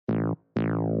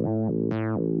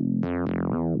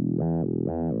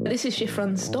This is Shift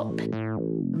Run Stop,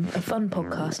 a fun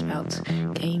podcast about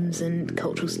games and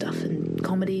cultural stuff and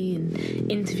comedy and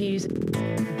interviews.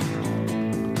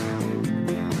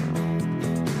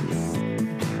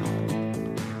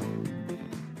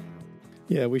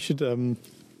 Yeah, we should.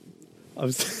 I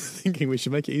was thinking we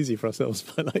should make it easy for ourselves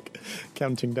by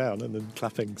counting down and then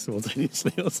clapping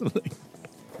simultaneously or something.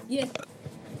 Yeah,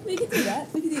 we can do that.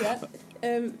 Let's do that.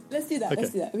 Okay. Let's do that.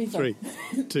 It'll be fun.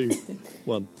 3, 2,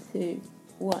 1. 2,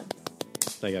 1.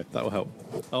 There you go. That will help.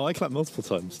 Oh, I clapped multiple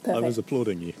times. Perfect. I was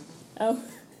applauding you. Oh,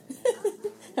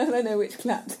 how do I know which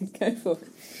clap to go for?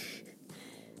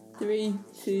 3,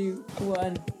 2,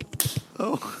 1.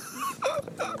 Oh.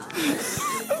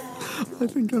 I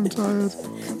think I'm tired.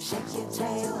 Come shake your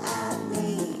tail at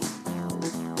me.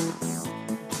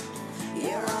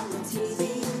 You're on the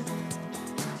TV,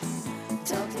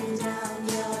 talking down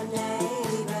your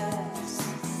neighbors.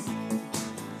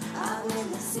 I'm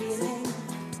in the ceiling.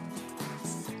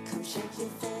 Come shake your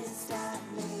fist at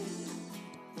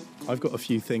me. I've got a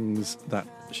few things that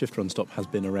Shift Run Stop has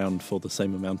been around for the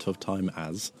same amount of time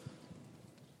as.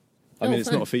 I mean, it's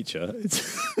fun. not a feature.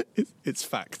 It's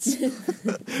facts.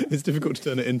 It's difficult to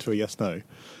turn it into a yes/no,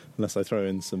 unless I throw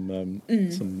in some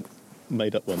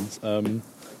made-up ones.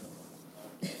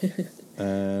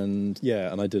 And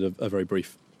I did a very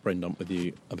brief brain dump with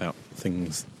you about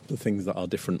the things that are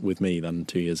different with me than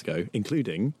 2 years ago,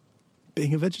 including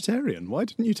being a vegetarian. Why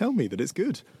didn't you tell me that it's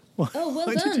good? Why Well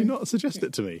did you done. not suggest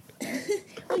it to me?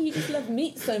 Oh, you just love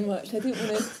meat so much. I didn't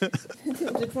want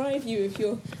to deprive you of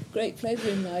your great pleasure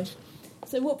in life.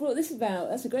 So what brought this about?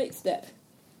 That's a great step.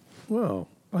 Well,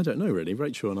 I don't know really.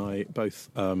 Rachel and I both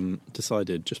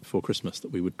decided just before Christmas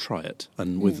that we would try it,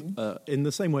 and with in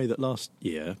the same way that last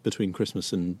year between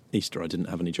Christmas and Easter I didn't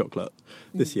have any chocolate.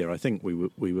 This year I think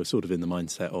we were sort of in the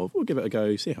mindset of we'll give it a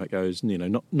go, see how it goes,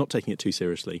 and not taking it too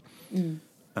seriously.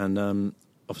 And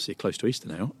obviously close to Easter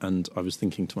now, and I was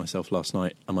thinking to myself last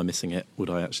night, am I missing it? Would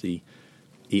I actually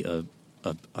eat a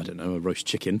roast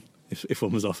chicken if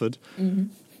one was offered?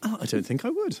 Oh, I don't think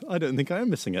I would. I don't think I am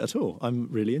missing it at all. I'm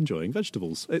really enjoying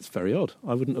vegetables. It's very odd.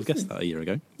 I wouldn't have guessed that a year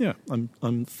ago. Yeah,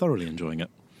 I'm thoroughly enjoying it.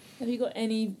 Have you got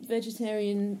any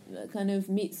vegetarian kind of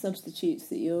meat substitutes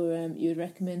that you would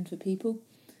recommend for people?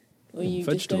 Or you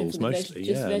vegetables just go for mostly,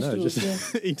 just vegetables,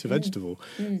 just eat a vegetable.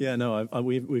 Yeah, no,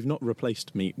 we've not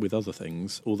replaced meat with other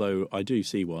things. Although I do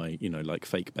see why, like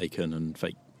fake bacon and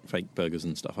fake burgers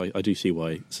and stuff. I do see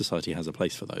why society has a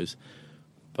place for those.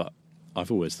 But I've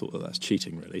always thought that that's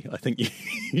cheating. Really, I think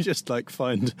you just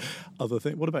find other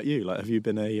things. What about you? Have you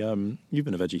been you've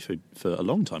been a veggie for a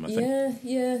long time? I think.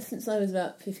 Yeah, since I was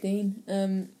about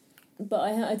 15. But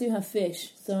I do have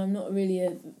fish, so I'm not really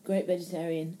a great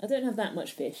vegetarian. I don't have that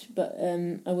much fish, but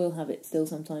I will have it still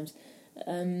sometimes.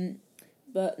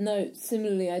 But no,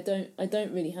 similarly, I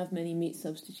don't really have many meat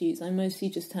substitutes. I mostly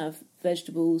just have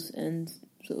vegetables and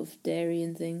sort of dairy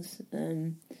and things.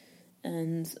 And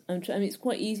it's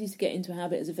quite easy to get into a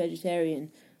habit as a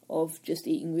vegetarian of just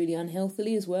eating really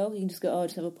unhealthily as well. You can just go, I'll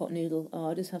just have a pot noodle.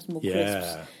 I'll just have some more crisps.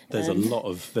 Yeah, there's a lot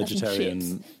of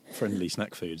vegetarian-friendly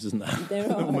snack foods, isn't there? There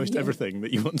are. Almost everything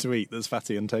that you want to eat that's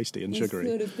fatty and tasty and sugary.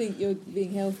 You sort of think you're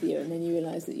being healthier, and then you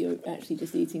realise that you're actually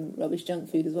just eating rubbish junk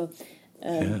food as well,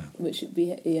 which would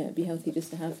be healthy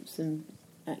just to have some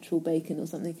actual bacon or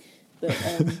something. But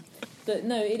but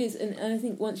no, it is, and I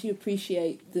think once you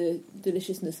appreciate the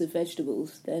deliciousness of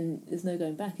vegetables, then there's no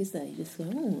going back, is there? You just go,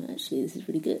 oh, actually, this is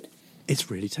really good.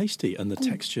 It's really tasty, and the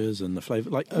textures and the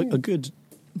flavour. A good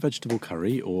vegetable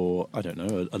curry, or, I don't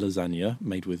know, a lasagna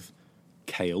made with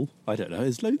kale. I don't know.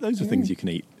 There's loads of things you can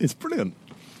eat. It's brilliant.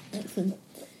 Excellent.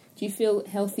 Do you feel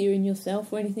healthier in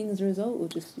yourself or anything as a result, or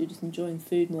you're just enjoying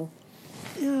food more?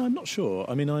 Yeah, I'm not sure.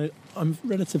 I mean, I'm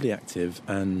relatively active,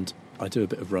 and I do a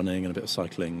bit of running and a bit of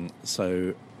cycling,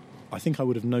 so I think I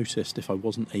would have noticed if I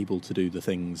wasn't able to do the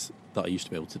things that I used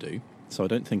to be able to do. So I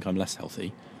don't think I'm less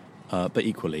healthy, but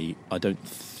equally, I don't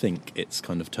think it's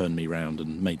kind of turned me round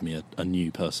and made me a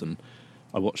new person.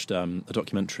 I watched a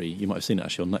documentary, you might have seen it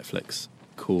actually on Netflix,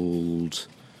 called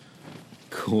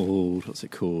what's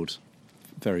it called?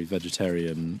 Very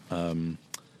vegetarian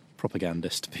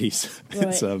propagandist piece. Right.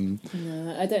 It's no,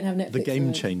 I don't have Netflix. The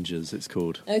Game Changers, it's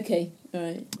called. Okay, all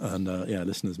right. And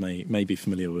listeners may be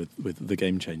familiar with The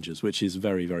Game Changers, which is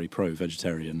very, very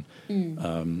pro-vegetarian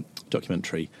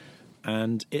documentary.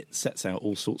 And it sets out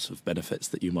all sorts of benefits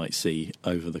that you might see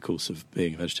over the course of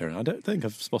being a vegetarian. I don't think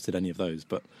I've spotted any of those,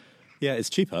 but yeah, it's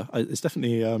cheaper. It's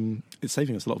definitely it's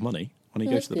saving us a lot of money when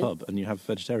you go to the pub and you have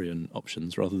vegetarian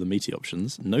options rather than meaty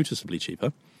options, noticeably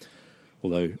cheaper.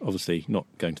 although obviously not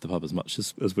going to the pub as much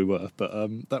as we were. But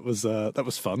that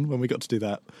was fun when we got to do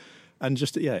that, and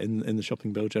just in the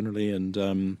shopping bill generally,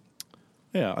 and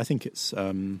I think it's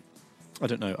I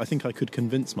don't know. I think I could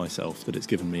convince myself that it's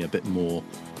given me a bit more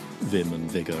vim and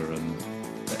vigour and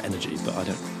energy, but I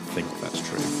don't think that's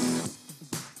true.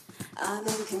 I'm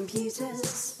in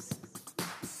computers.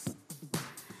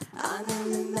 I'm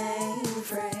in the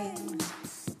mainframe.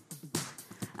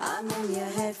 I'm in your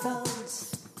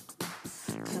headphones.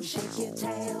 Come shake your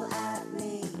tail at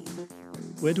me.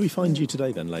 Where do we find you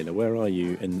today then, Layla? Where are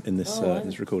you in this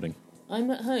this recording? I'm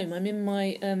at home. I'm in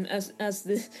my as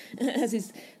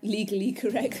is legally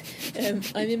correct. I'm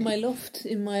in my loft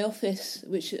in my office,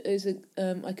 which is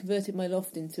I converted my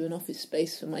loft into an office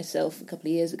space for myself a couple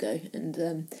of years ago,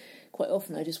 and quite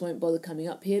often I just won't bother coming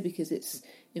up here because it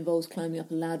involves climbing up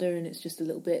a ladder and it's just a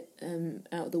little bit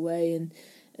out of the way and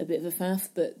a bit of a faff.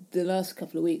 But the last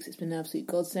couple of weeks it's been an absolute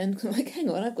godsend, because I'm like, hang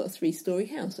on, I've got a 3-story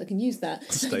house, I can use that.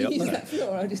 Stay up there. That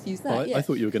floor, I'll just use that. I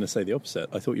thought you were going to say the opposite.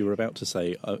 I thought you were about to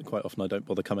say quite often I don't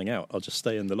bother coming out, I'll just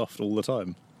stay in the loft all the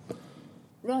time.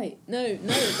 Right, no,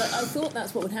 but I thought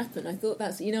that's what would happen. I thought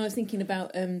that's, I was thinking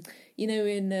about in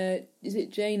is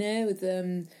it Jane Eyre with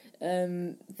the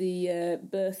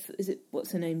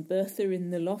what's her name, Bertha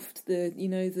in the loft,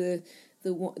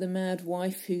 the mad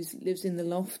wife who lives in the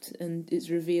loft, and it's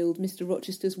revealed Mr.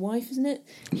 Rochester's wife, isn't it?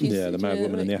 The mad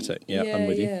woman in the attic. Yeah, I'm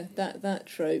with you. Yeah, that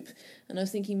trope. And I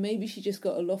was thinking maybe she just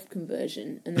got a loft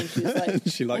conversion, and then she was like,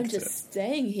 she liked I'm just it.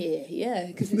 staying here, yeah,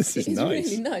 because This is it's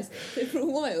nice. really nice. So for a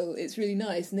while, it's really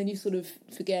nice, and then you sort of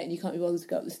forget, and you can't be bothered to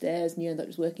go up the stairs, and you end up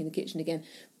just working in the kitchen again.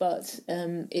 But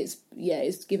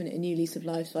it's given it a new lease of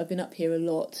life. So I've been up here a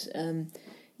lot.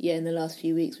 In the last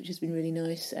few weeks, which has been really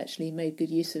nice, actually made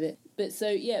good use of it. But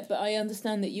I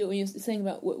understand that you're saying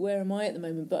about where am I at the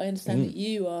moment, but I understand that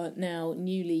you are now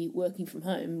newly working from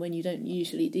home when you don't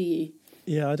usually, do you?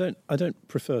 Yeah, I don't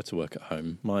prefer to work at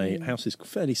home. My house is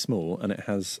fairly small, and it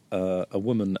has a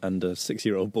woman and a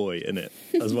 6-year-old boy in it,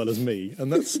 as well as me,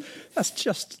 and that's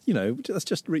just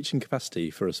reaching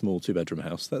capacity for a small 2-bedroom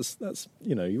house. That's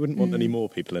you wouldn't want any more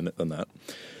people in it than that.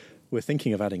 We're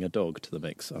thinking of adding a dog to the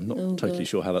mix. I'm not totally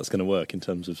sure how that's going to work in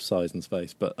terms of size and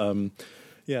space. But,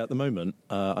 at the moment,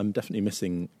 I'm definitely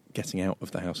missing getting out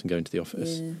of the house and going to the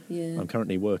office. Yeah. I'm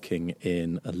currently working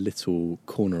in a little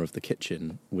corner of the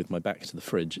kitchen with my back to the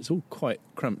fridge. It's all quite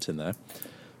cramped in there.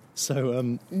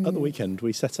 So at the weekend,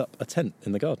 we set up a tent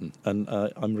in the garden. And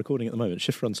I'm recording at the moment.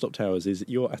 Shift Run Stop Towers is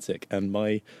your attic and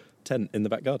my tent in the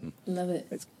back garden. Love it.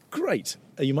 It's great.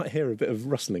 You might hear a bit of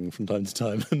rustling from time to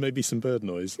time and maybe some bird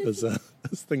noise as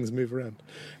things move around.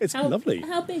 It's lovely.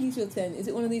 How big is your tent? Is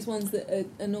it one of these ones that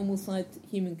a normal-sized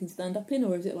human can stand up in,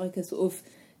 or is it like a sort of,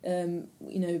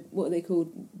 what are they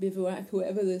called, bivouac or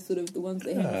whatever, the ones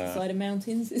they hang off the side of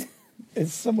mountains?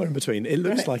 It's somewhere in between. It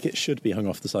looks like it should be hung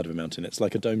off the side of a mountain. It's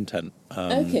like a dome tent.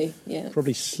 Okay, yeah.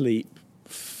 Probably sleep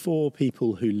 4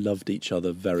 people who loved each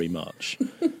other very much.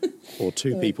 Or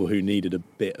 2 people who needed a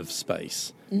bit of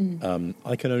space.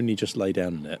 I can only just lay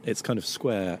down in it. It's kind of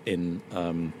square in...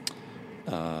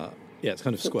 it's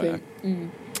kind of square.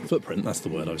 Footprint, that's the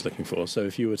word I was looking for. So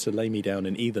if you were to lay me down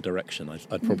in either direction,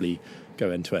 I'd probably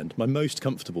go end to end. My most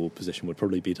comfortable position would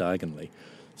probably be diagonally.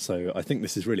 So I think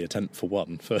this is really a tent for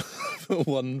one, for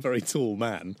one very tall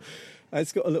man.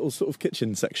 It's got a little sort of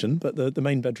kitchen section, but the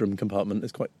main bedroom compartment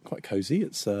is quite cosy.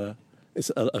 It's a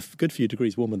good few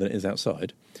degrees warmer than it is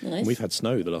outside. Nice. And we've had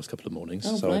snow the last couple of mornings,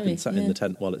 so blimey, I've been sat in the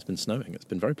tent while it's been snowing. It's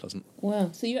been very pleasant.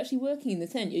 Wow. So you're actually working in the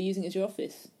tent? You're using it as your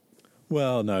office?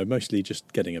 Well, no, mostly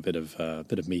just getting a bit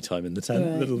of me time in the tent,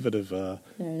 Right. a little bit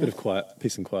of quiet,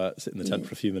 peace and quiet. Sit in the tent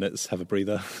for a few minutes, have a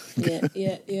breather. Yeah.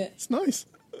 It's nice.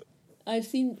 I've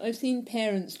seen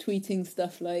parents tweeting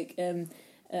stuff like,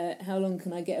 how long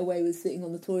can I get away with sitting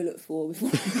on the toilet for before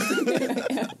stuff like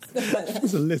that.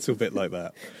 It's a little bit like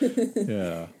that.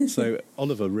 Yeah. So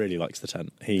Oliver really likes the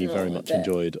tent. He very I much bet.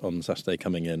 enjoyed on Saturday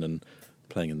coming in and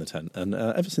playing in the tent. And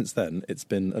ever since then, it's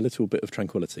been a little bit of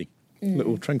tranquility.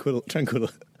 Little tranquility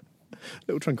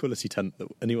tent that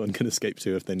anyone can escape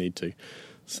to if they need to.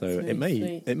 So That's it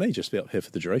really may sweet. just be up here for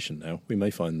the duration now. We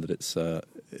may find that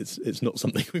it's not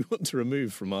something we want to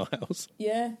remove from our house.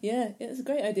 Yeah, it's a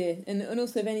great idea. And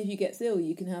also, if any of you gets ill,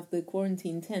 you can have the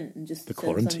quarantine tent and just The send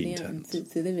quarantine somebody out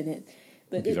tent. to live in it.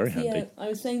 But Would be very handy. I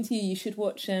was saying to you, you should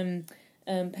watch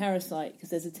Parasite, because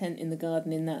there's a tent in the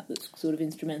garden in that's sort of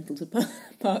instrumental to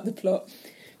part of the plot.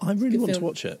 I really want to film.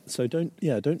 watch it, so don't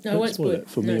I spoil won't spoil it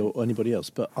for me no. or anybody else.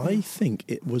 But I think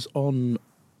it was on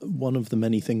one of the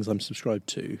many things I'm subscribed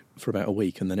to for about a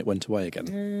week, and then it went away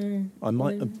again. I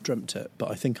might have dreamt it, but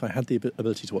I think I had the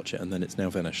ability to watch it, and then it's now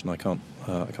vanished, and I can't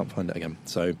find it again.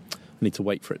 So need to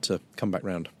wait for it to come back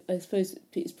round. I suppose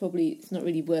it's not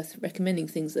really worth recommending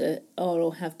things that are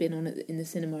or have been on in the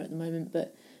cinema at the moment,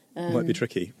 but It might be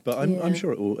tricky, but I'm yeah.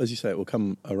 sure it will, as you say, it will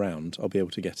come around. I'll be able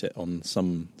to get it on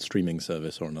some streaming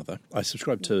service or another. I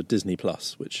subscribe to Disney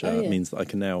Plus, which Oh, yeah. means that I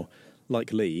can now,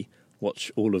 like Lee,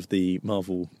 watch all of the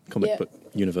Marvel comic Yeah. book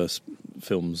universe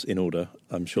films in order.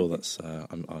 I'm sure that's...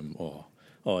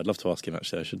 I'd love to ask him,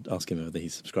 actually. I should ask him whether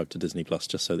he's subscribed to Disney Plus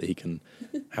just so that he can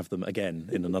have them again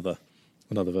in another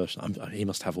version. He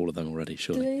must have all of them already, do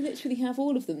surely. they literally have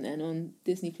all of them then on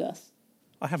Disney Plus?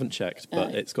 I haven't checked,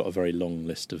 but it's got a very long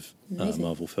list of Amazing.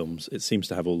 Marvel films. It seems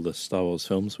to have all the Star Wars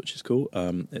films, which is cool.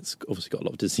 It's obviously got a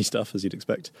lot of Disney stuff, as you'd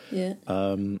expect. Yeah.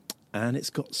 And it's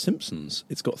got Simpsons.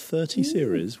 It's got 30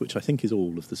 series, which I think is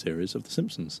all of the series of The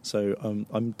Simpsons. So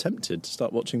I'm tempted to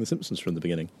start watching The Simpsons from the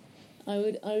beginning. I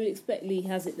would expect Lee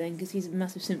has it then, because he's a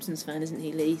massive Simpsons fan, isn't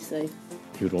he, Lee? So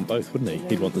He would want both, wouldn't he?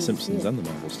 He'd want The Simpsons and the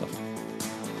Marvel stuff.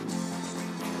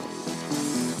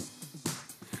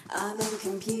 I'm in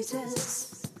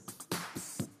computers.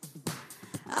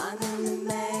 I'm in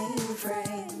the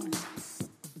mainframe.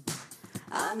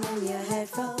 I'm in your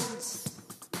headphones.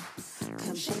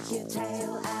 Come shake your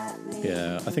tail at me.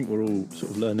 Yeah, I think we're all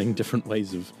sort of learning different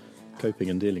ways of coping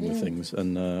and dealing with things.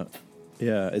 And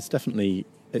it's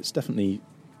definitely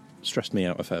stressed me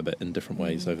out a fair bit in different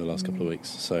ways over the last couple of weeks.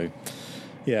 So,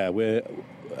 yeah, what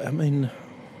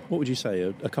would you say?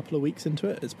 A couple of weeks into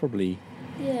it? It's probably...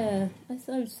 yeah,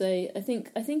 I would say I think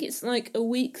it's like a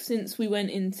week since we went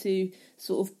into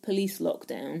sort of police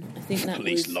lockdown. I think that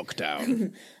was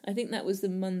lockdown. I think that was the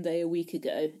Monday a week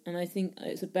ago, and I think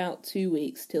it's about 2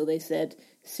 weeks till they said,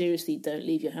 seriously, don't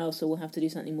leave your house or we'll have to do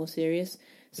something more serious.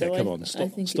 So yeah, come I on, stop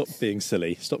it's- being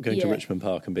silly. Stop going to Yeah. Richmond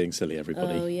Park and being silly,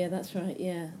 everybody. Oh yeah, that's right.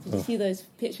 Yeah, did you see those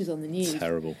pictures on the news?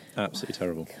 Terrible. Absolutely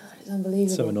terrible. God, it's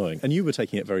unbelievable. So annoying. And you were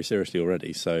taking it very seriously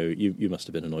already, so you must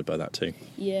have been annoyed by that too.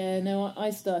 Yeah, no,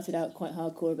 I started out quite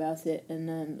hardcore about it,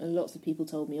 and lots of people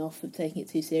told me off for taking it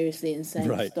too seriously and saying,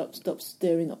 Right. stop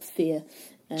stirring up fear.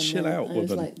 And, Chill out, I was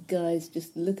woman. like, guys,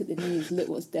 just look at the news, look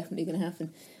what's definitely going to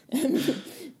happen.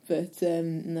 But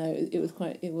no,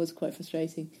 it was quite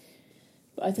frustrating.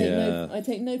 But I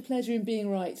take no pleasure in being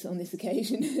right on this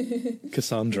occasion.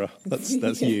 Cassandra, that's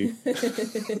you.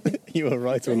 You were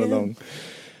right all along.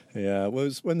 Yeah, well, it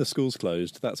was when the schools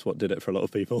closed, that's what did it for a lot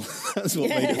of people. That's what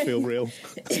made it feel real.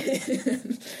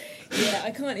 Yeah,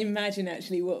 I can't imagine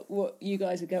actually what you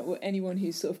guys are going. What anyone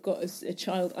who's sort of got a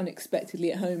child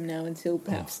unexpectedly at home now until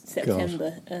perhaps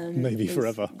September. Maybe is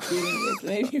forever. dealing with.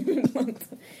 Maybe for a long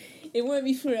time. It won't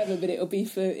be forever, but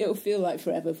it'll feel like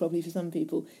forever probably for some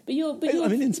people. But you're I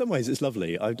mean, in some ways, it's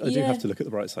lovely. I do Yeah. have to look at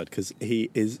the bright side because he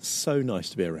is so nice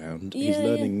to be around. He's Yeah,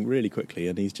 learning really quickly,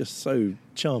 and he's just so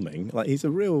charming. Like he's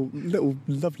a real little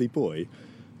lovely boy.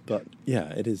 But yeah,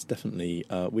 it is definitely.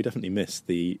 We definitely miss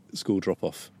the school drop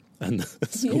off and the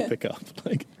school Yeah. pick up.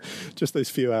 Like just those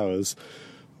few hours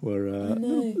were a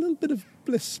little bit of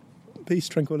bliss, peace,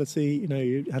 tranquility. You know,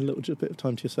 you had a little bit of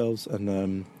time to yourselves,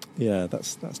 and yeah,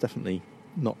 that's definitely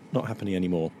not happening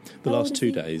anymore. The How old last is 2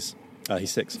 he? days,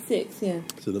 he's 6. 6, yeah.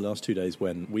 So the last 2 days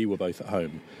when we were both at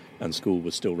home and school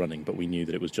was still running, but we knew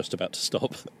that it was just about to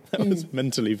stop. That was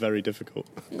mentally very difficult.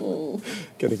 Oh.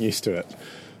 Getting used to it.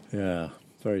 Yeah,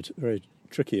 very very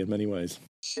tricky in many ways.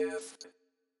 Shift,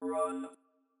 run,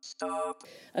 stop.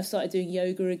 I've started doing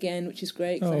yoga again, which is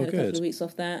great because I Oh, had a couple good. of weeks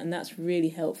off that, and that's really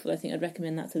helpful. I think I'd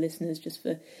recommend that to listeners just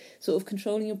for sort of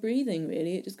controlling your breathing,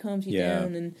 really. It just calms you Yeah.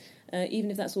 down, and even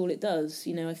if that's all it does,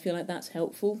 you know, I feel like that's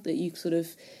helpful, that you sort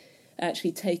of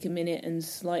actually take a minute and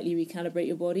slightly recalibrate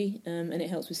your body, and it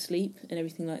helps with sleep and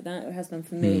everything like that. It has done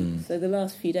for me. So the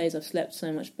last few days I've slept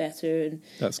so much better, and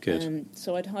That's good.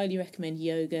 so I'd highly recommend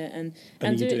yoga. And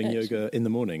and are do you it doing actually- yoga in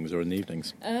the mornings or in the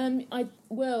evenings?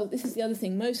 Well, this is the other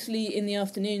thing. Mostly in the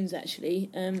afternoons, actually.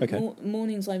 Okay.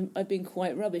 Mornings, I've been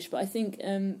quite rubbish, but I think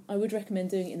I would recommend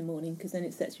doing it in the morning because then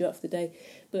it sets you up for the day.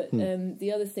 But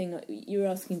the other thing you were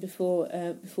asking before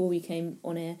we came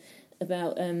on air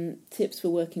about tips for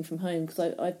working from home,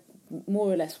 because I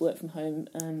more or less work from home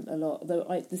a lot. Though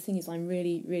the thing is, I'm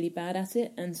really really bad at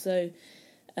it, and so.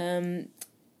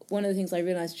 One of the things I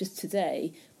realised just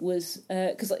today was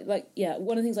because,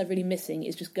 one of the things I'm really missing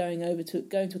is just going to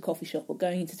a coffee shop or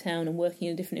going into town and working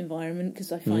in a different environment,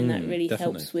 because I find that really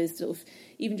definitely. helps with sort of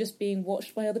even just being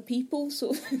watched by other people.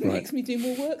 Sort of Right. makes me do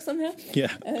more work somehow.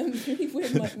 Yeah. It's really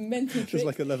weird, like mental trick. There's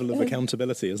like a level of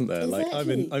accountability, isn't there? Like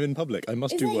Exactly. I'm in public, I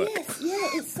must Is do that- work. Yes,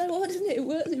 yeah, it's so odd, isn't it? It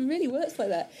works. It really works like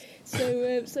that.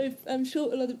 So I'm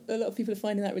sure a lot of people are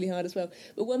finding that really hard as well.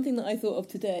 But one thing that I thought of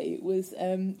today was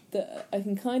that I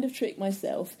can kind of trick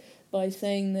myself by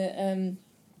saying that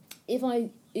if I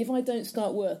if I don't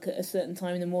start work at a certain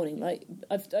time in the morning, like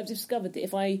I've discovered that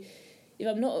if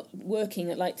I'm not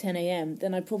working at like 10 a.m,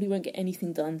 then I probably won't get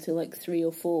anything done till like 3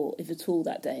 or 4, if at all,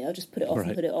 that day. I'll just put it off and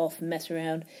Right. put it off and mess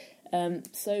around.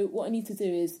 So what I need to do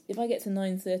is, if I get to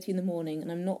 9:30 in the morning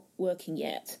and I'm not working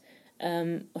yet,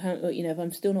 if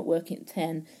I'm still not working at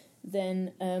 10,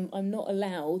 then I'm not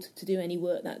allowed to do any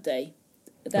work that day.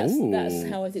 That's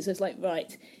how I think. So it's like,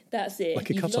 right, that's it. Like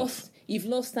a cut-off. You've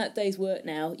lost that day's work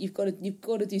now. You've got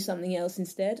to do something else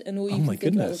instead. And all you my can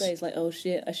think about all goodness. day is like, oh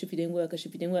shit, I should be doing work.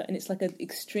 And it's like an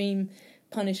extreme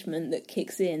punishment that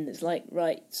kicks in. It's like,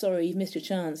 right, sorry, you've missed your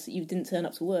chance. You didn't turn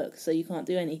up to work, so you can't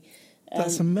do any.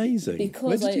 That's amazing.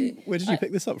 because where did you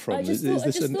pick this up from? I Is just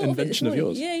this thought an of it invention this of morning.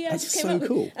 yours? Yeah, I That's just came so up with,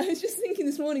 cool. I was just thinking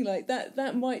this morning, like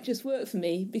that might just work for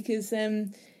me because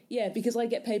because I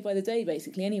get paid by the day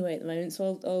basically anyway at the moment,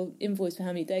 so I'll invoice for how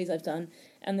many days I've done,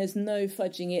 and there's no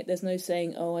fudging it. There's no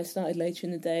saying, oh, I started later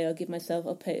in the day. I'll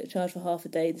charge for half a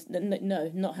day. No,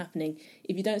 not happening.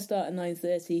 If you don't start at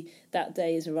 9:30, that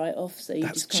day is a write-off. So you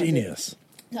That's just can't do it. genius.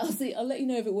 I'll see. I'll let you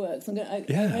know if it works. I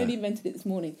Yeah. only invented it this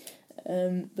morning,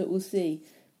 but we'll see.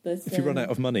 But If you run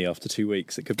out of money after 2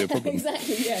 weeks, it could be a problem.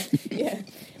 exactly, yeah.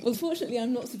 Well, fortunately,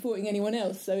 I'm not supporting anyone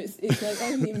else, so it's like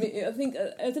only. I think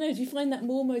I don't know. Do you find that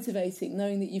more motivating,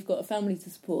 knowing that you've got a family to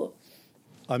support?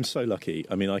 I'm so lucky.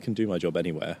 I mean, I can do my job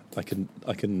anywhere. I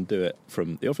can do it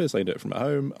from the office. I can do it from at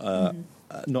home.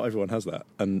 Not everyone has that,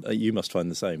 and you must find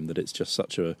the same. That it's just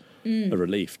such a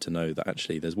relief to know that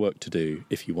actually there's work to do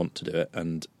if you want to do it,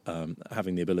 and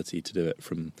having the ability to do it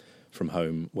from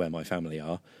home where my family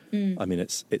are. I mean,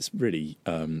 it's really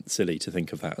silly to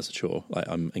think of that as a chore. Like,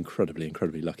 I'm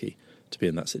incredibly lucky to be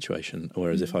in that situation.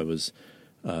 Whereas if I was,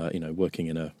 working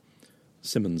in a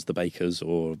Simmons the Bakers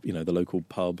or the local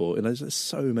pub, or there's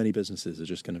so many businesses are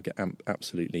just going to get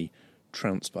absolutely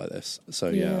trounced by this. So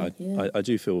I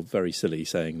do feel very silly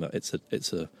saying that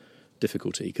it's a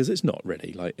difficulty, because it's not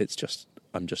really. Like, it's just,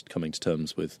 I'm just coming to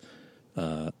terms with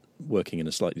working in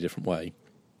a slightly different way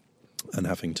and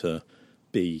having to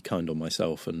be kind on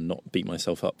myself and not beat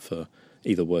myself up for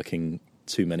either working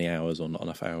too many hours or not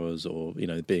enough hours, or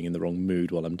being in the wrong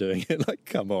mood while I'm doing it. Like,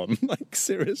 come on, like,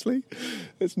 seriously,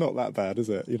 it's not that bad, is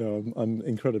it? I'm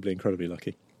incredibly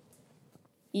lucky.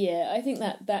 Yeah, I think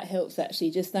that helps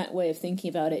actually. Just that way of thinking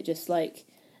about it, just like,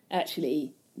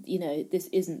 actually, this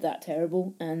isn't that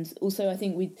terrible. And also, I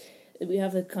think we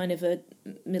have a kind of a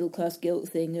middle class guilt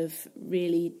thing of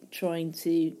really trying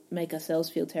to make ourselves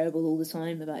feel terrible all the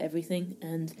time about everything.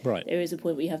 And Right. There is a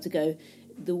point where you have to go,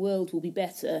 the world will be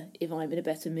better if I'm in a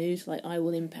better mood. Like, I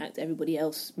will impact everybody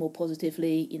else more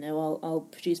positively. I'll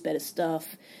produce better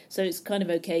stuff. So it's kind of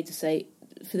okay to say,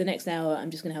 for the next hour, I'm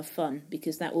just going to have fun,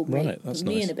 because that will make that's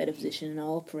me nice. in a better position, and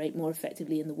I'll operate more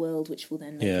effectively in the world, which will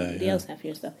then make Yeah, everybody yeah. else happier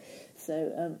and stuff.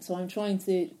 So I'm trying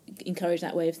to encourage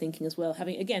that way of thinking as well.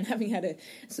 Having had a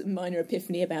sort of minor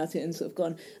epiphany about it and sort of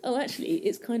gone, oh, actually,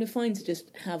 it's kind of fine to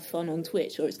just have fun on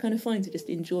Twitch, or it's kind of fine to just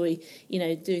enjoy,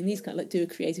 doing these kind of, like, do a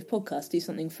creative podcast, do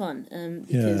something fun,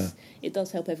 because it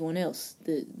does help everyone else.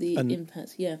 The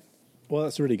impacts, yeah. Well,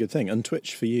 that's a really good thing. And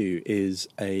Twitch for you is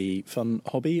a fun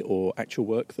hobby or actual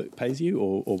work that pays you,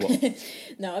 or what?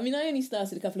 No, I mean, I only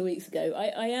started a couple of weeks ago.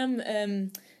 I am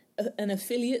an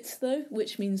affiliate, though,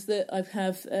 which means that I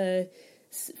have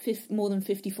more than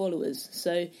 50 followers.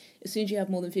 So as soon as you have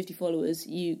more than 50 followers,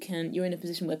 you're in a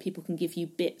position where people can give you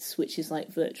bits, which is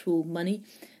like virtual money.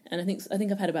 And I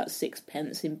think I've had about 6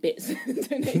 pence in bits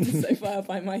donated so far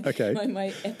by my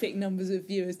epic numbers of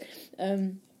viewers.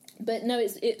 But no,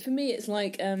 for me it's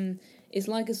like a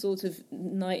sort of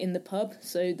night in the pub.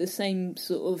 So the same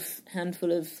sort of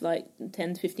handful of like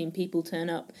 10 to 15 people turn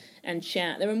up and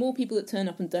chat. There are more people that turn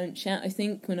up and don't chat, I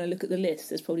think. When I look at the list,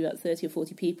 there's probably about 30 or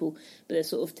 40 people, but there's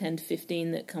sort of 10 to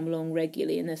 15 that come along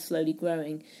regularly, and they're slowly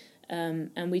growing.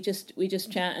 And we just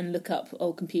chat and look up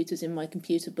old computers in my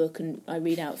computer book, and I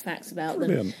read out facts about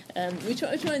Brilliant. them. We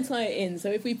try and tie it in.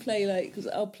 So if we play, like, because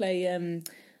I'll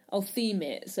theme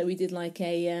it. So we did like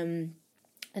a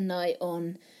night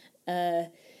on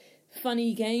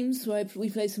funny games where we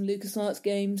played some LucasArts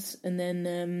games, and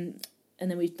then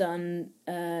we've done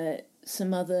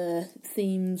some other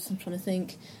themes. I'm trying to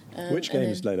think. Which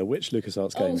games, Layla? Which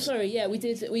LucasArts Oh, games? sorry, yeah, we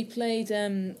played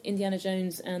Indiana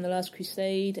Jones and the Last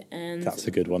Crusade, and That's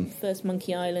a good one. First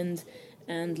Monkey Island,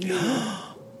 and Loom.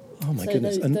 Oh my So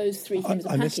goodness! And those 3 themes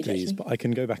are I missed packaged, these, actually. but I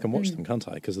can go back and watch them, can't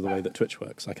I? Because of the way that Twitch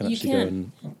works, I can You actually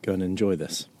can. go and enjoy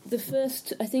this. The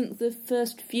first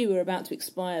few are about to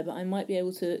expire, but I might be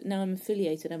able to, now I'm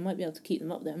affiliated, I might be able to keep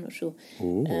them up there, I'm not sure.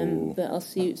 Ooh. But I'll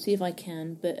see if I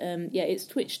can. But it's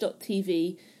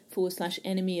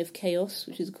twitch.tv/Enemy of Chaos,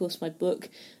 which is of course my book.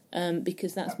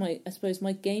 because that's I suppose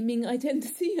my gaming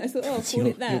identity. I thought, I'll call your-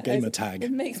 it that. your gamer tag.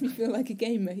 It makes me feel like a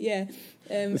gamer. Yeah,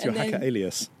 It's your hacker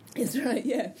alias. That's right.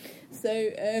 Yeah.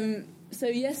 So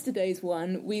yesterday's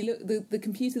one, the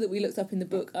computer that we looked up in the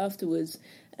book afterwards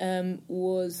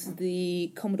was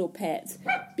the Commodore PET,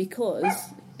 because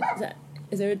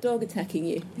is there a dog attacking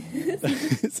you?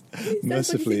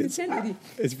 Mercifully, it's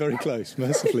it's very close.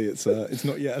 Mercifully, it's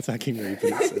not yet attacking me,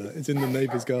 but it's in the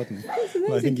neighbour's garden.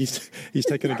 And I think he's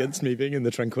taken against me being in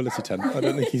the tranquility tent. I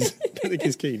don't think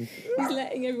he's keen. He's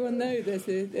letting everyone know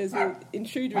there's an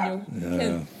intruder in your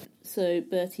tent. So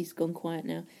Bertie's gone quiet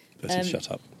now. Bertie,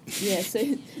 shut up. Yeah,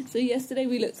 so yesterday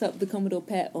we looked up the Commodore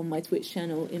PET on my Twitch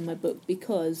channel in my book,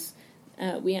 because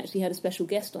we actually had a special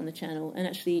guest on the channel, and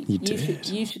actually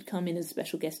you should come in as a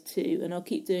special guest too, and I'll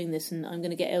keep doing this, and I'm going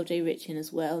to get LJ Rich in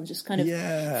as well, and just kind of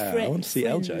I want to see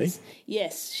LJ.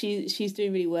 Yes, she's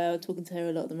doing really well. I'm talking to her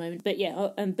a lot at the moment. But yeah,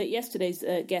 but yesterday's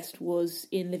guest was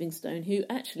Ian Livingstone, who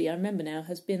actually I remember now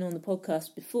has been on the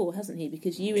podcast before, hasn't he?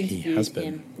 Because you interviewed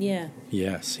him. Yeah.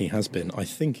 Yes, he has been. I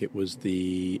think it was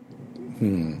the.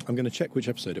 I'm going to check which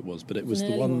episode it was, but it was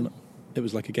the one. It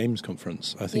was like a games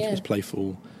conference. I think it was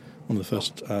Playful. One of the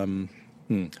first.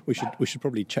 We should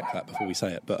probably check that before we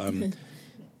say it. But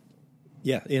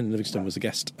yeah, Ian Livingstone was a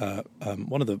guest.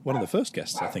 One of the first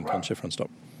guests, I think, on Shift Run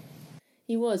Stop.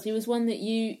 He was one that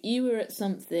you were at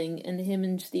something, and him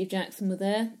and Steve Jackson were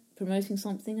there promoting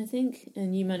something, I think,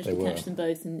 and you managed to catch them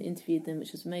both and interviewed them,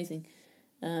 which was amazing.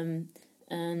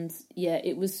 And yeah,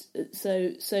 it was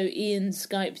so Ian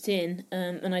Skyped in,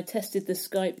 and I tested the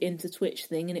Skype into Twitch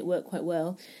thing, and it worked quite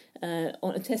well.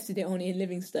 I tested it on Ian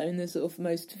Livingstone, the sort of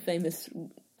most famous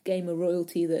gamer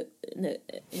royalty that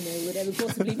would ever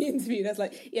possibly be interviewed. I was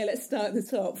like, yeah, let's start at the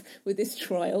top with this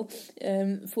trial.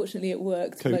 Fortunately, it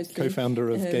worked. Co-founder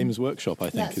of Games Workshop, I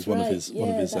think, is one of his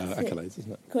accolades,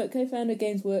 isn't it? Co-founder of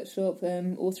Games Workshop,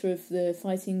 author of the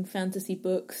fighting fantasy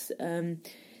books.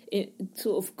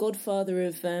 Sort of godfather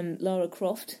of Lara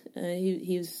Croft.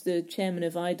 He was the chairman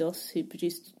of IDOS, who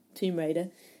produced Tomb Raider,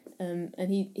 and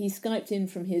he Skyped in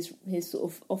from his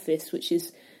sort of office, which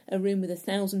is a room with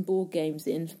 1,000 board games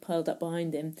piled up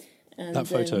behind him. And, that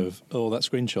photo that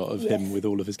screenshot of him with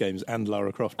all of his games and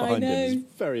Lara Croft behind him is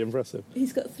very impressive.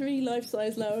 He's got 3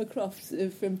 life-size Lara Crofts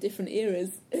from different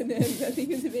eras, and I think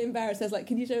he was a bit embarrassed. I was like,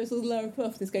 "Can you show us all the Lara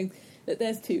Crofts?" He's going,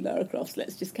 "There's 2 Lara Crofts.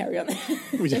 Let's just carry on."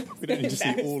 we don't need to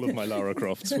see all of my Lara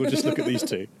Crofts. We'll just look at these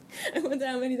 2. I wonder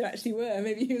how many there actually were.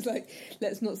 Maybe he was like,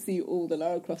 "Let's not see all the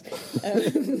Lara Crofts."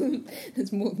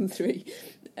 There's more than 3,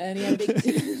 and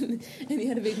he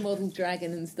had a big model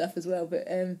dragon and stuff as well. But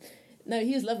no,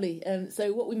 he was lovely.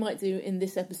 So what we might do in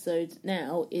this episode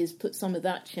now is put some of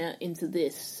that chat into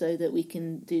this, so that we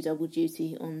can do double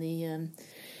duty on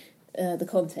the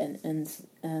content,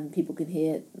 and people can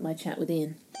hear my chat with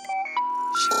Ian.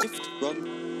 Shift,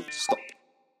 run, stop.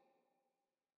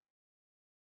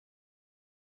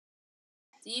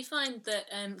 Do you find that,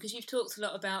 because you've talked a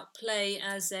lot about play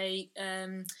as a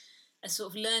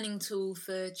sort of learning tool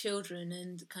for children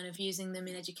and kind of using them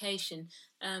in education,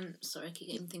 sorry, I keep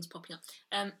getting things popping up.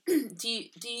 Do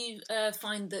you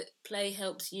find that play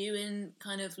helps you in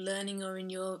kind of learning or in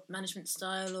your management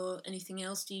style or anything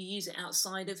else? Do you use it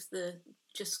outside of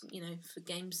for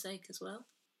game's sake as well?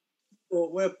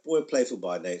 Well, we're playful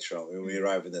by nature, aren't we? When we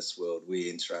arrive in this world, we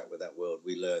interact with that world.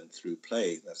 We learn through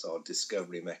play. That's our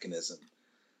discovery mechanism.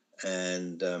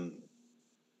 And,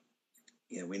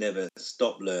 we never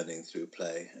stop learning through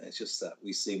play. It's just that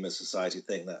we seem as society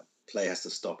think that play has to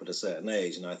stop at a certain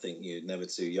age. And I think you're never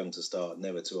too young to start,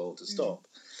 never too old to stop.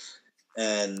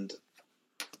 And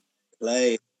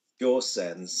play, in pure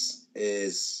sense,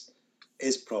 is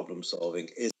problem solving,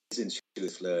 is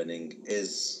intuitive learning,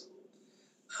 is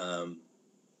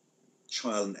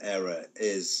trial and error,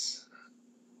 is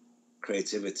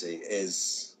creativity,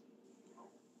 is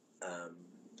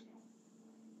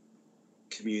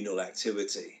communal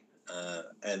activity,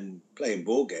 and playing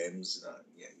board games.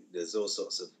 There's all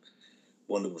sorts of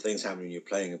wonderful things happening when you're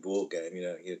playing a board game.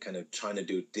 You're kind of trying to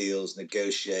do deals,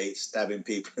 negotiate, stabbing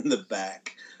people in the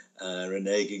back,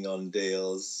 reneging on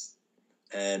deals,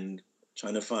 and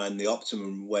trying to find the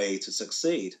optimum way to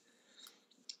succeed.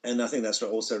 And I think that's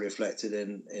also reflected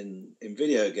in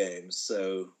video games.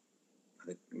 So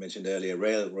I mentioned earlier,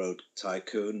 Railroad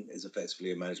Tycoon is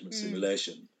effectively a management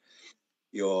simulation.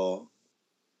 You're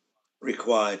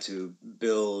required to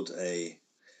build a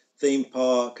theme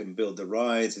park and build the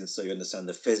rides, and so you understand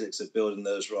the physics of building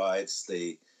those rides,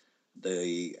 the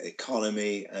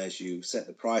economy as you set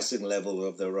the pricing level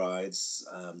of the rides,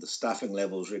 the staffing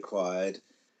levels required.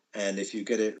 And if you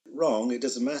get it wrong, it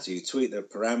doesn't matter. You tweak the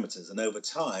parameters, and over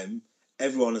time,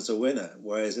 everyone is a winner.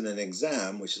 Whereas in an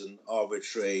exam, which is an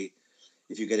arbitrary,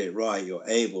 if you get it right, you're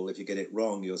able. If you get it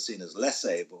wrong, you're seen as less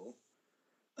able.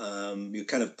 You're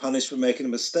kind of punished for making a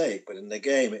mistake. But in the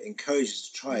game, it encourages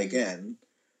you to try again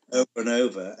over and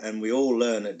over. And we all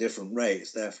learn at different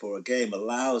rates. Therefore, a game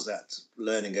allows that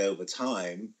learning over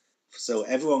time so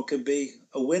everyone can be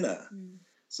a winner.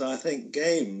 So I think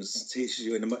games teaches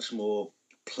you in a much more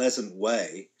pleasant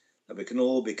way that we can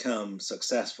all become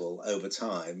successful over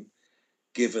time,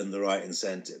 given the right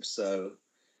incentives. So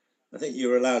I think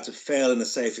you're allowed to fail in a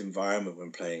safe environment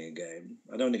when playing a game.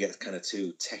 I don't want to get kind of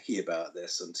too techie about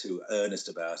this and too earnest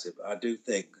about it, but I do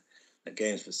think that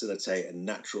games facilitate a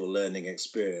natural learning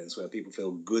experience where people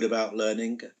feel good about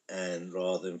learning, and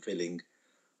rather than feeling,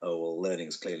 oh, well, learning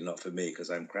is clearly not for me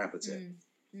because I'm crap at it.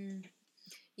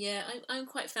 Yeah, I'm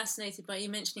quite fascinated by you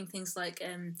mentioning things like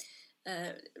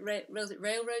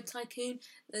Railroad Tycoon,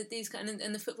 these kind of,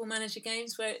 and the Football Manager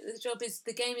games, where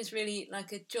the game is really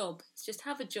like a job. It's just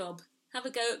have a job, have a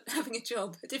go at having a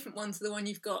job, a different one to the one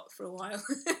you've got for a while.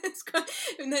 It's quite,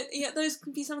 and those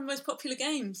can be some of the most popular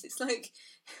games. It's like,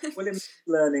 well, it makes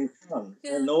learning fun,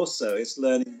 Yeah. and also it's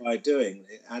learning by doing.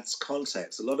 It adds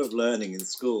context. A lot of learning in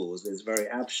schools is very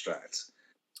abstract.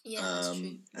 yeah, that's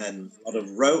true. And a lot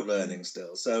of rote learning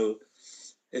still. So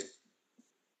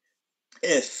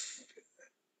if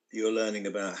you're learning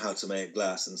about how to make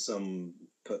glass and some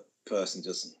person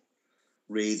just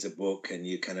reads a book and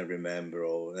you kind of remember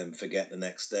or then forget the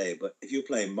next day. But if you're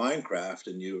playing Minecraft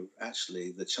and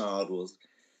the child will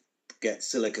get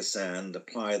silica sand,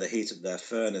 apply the heat of their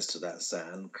furnace to that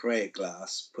sand, create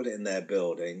glass, put it in their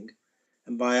building,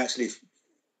 and by actually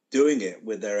doing it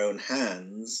with their own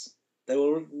hands, they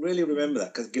will really remember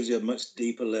that because it gives you a much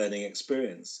deeper learning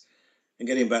experience. And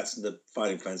getting back to the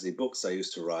Fighting Fantasy books I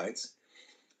used to write,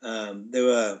 they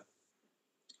were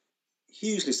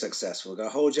hugely successful. Got a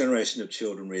whole generation of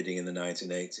children reading in the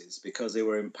 1980s because they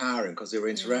were empowering, because they were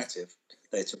interactive.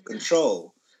 They took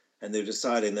control and they were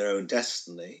deciding their own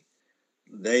destiny.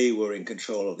 They were in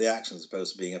control of the action as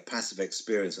opposed to being a passive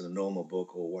experience in a normal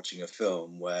book or watching a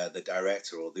film where the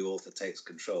director or the author takes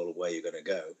control of where you're going to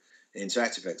go. The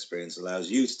interactive experience allows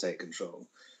you to take control.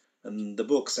 And the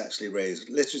books actually raised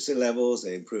literacy levels,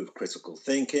 they improved critical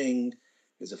thinking. It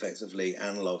was effectively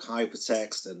analog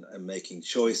hypertext and making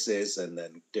choices and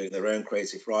then doing their own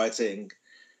creative writing.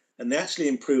 And they actually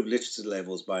improved literacy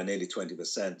levels by nearly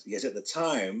 20%. Yet at the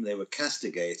time, they were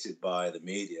castigated by the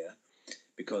media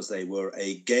because they were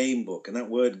a game book. And that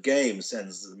word game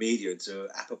sends the media into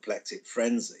apoplectic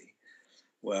frenzy,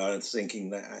 where I was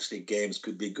thinking that actually games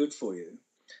could be good for you.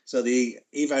 So the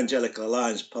Evangelical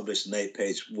Alliance published an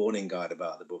 8-page warning guide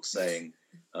about the book saying,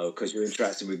 oh, because you're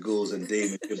interacting with ghouls and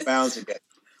demons, you're bound to get...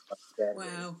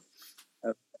 Wow.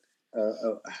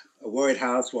 A worried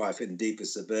housewife in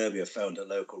deepest suburbia phoned a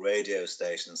local radio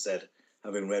station and said,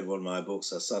 having read one of my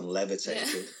books, her son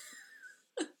levitated.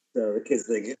 So the kids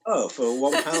thinking, oh, for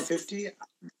 £1.50,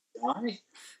 why?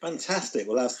 Fantastic,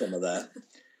 we'll have some of that.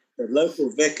 The local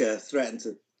vicar threatened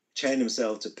to chain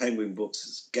himself to Penguin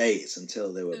Books' gates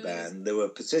until they were banned. There were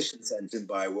petitions sent in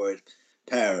by worried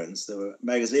parents. There were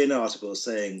magazine articles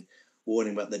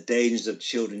warning about the dangers of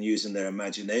children using their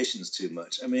imaginations too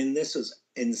much. I mean, this was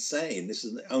insane. This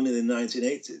is only the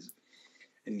 1980s.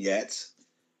 And yet,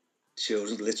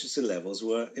 children's literacy levels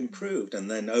were improved. And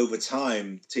then over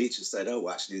time, teachers said, oh,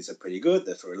 well, actually, these are pretty good.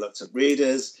 They're for reluctant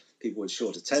readers, people with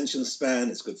short attention span.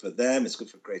 It's good for them. It's good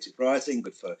for creative writing,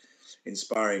 good for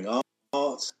inspiring art.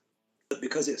 But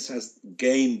because it says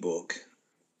game book,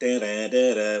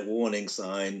 warning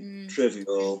sign,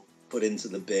 trivial, put into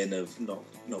the bin of not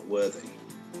worthy.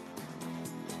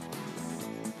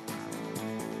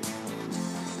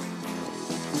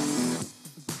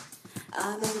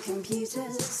 I'm in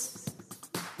computers.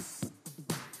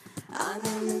 I'm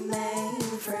in the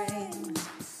mainframe.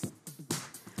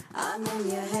 I'm in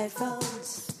your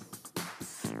headphones.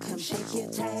 Come shake your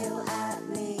tail at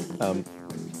me.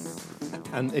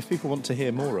 And if people want to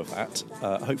hear more of that,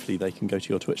 hopefully they can go to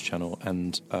your Twitch channel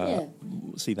and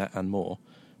see that and more.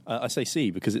 I say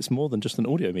see because it's more than just an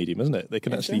audio medium, isn't it? They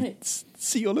can That's actually right.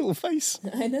 see your little face.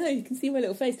 I know, you can see my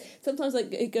little face. Sometimes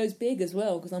it goes big as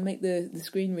well because I'll make the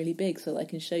screen really big so that I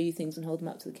can show you things and hold them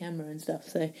up to the camera and stuff.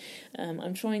 So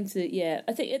I'm trying to,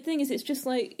 I think the thing is it's just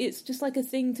like a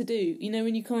thing to do. You know,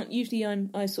 when you can't, usually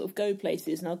I sort of go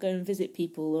places and I'll go and visit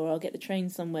people or I'll get the train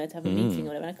somewhere to have a meeting or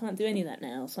whatever. I can't do any of that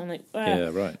now. So I'm like,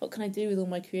 right. What can I do with all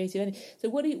my creative energy? So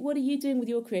what are you doing with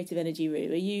your creative energy,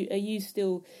 Roo? Are you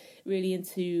still really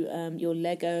into your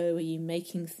Lego? Are you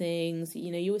making things?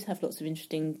 You know, you always have lots of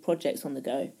interesting projects on the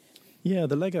go. Yeah,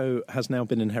 the Lego has now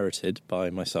been inherited by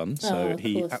my son, so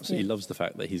he absolutely loves the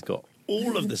fact that he's got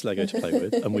all of this Lego to play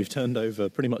with, and we've turned over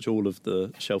pretty much all of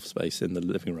the shelf space in the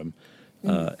living room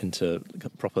into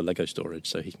proper Lego storage,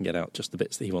 so he can get out just the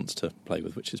bits that he wants to play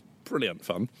with, which is brilliant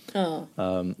fun. Oh,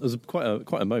 It was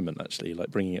quite a moment, actually, like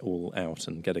bringing it all out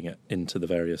and getting it into the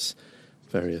various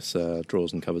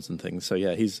drawers and cupboards and things. So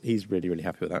yeah, he's really, really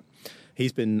happy with that.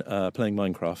 He's been playing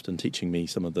Minecraft and teaching me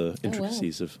some of the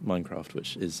intricacies of Minecraft,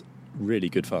 which is really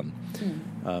good fun.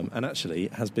 And actually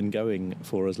has been going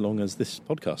for as long as this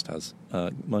podcast has.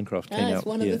 Minecraft came it's out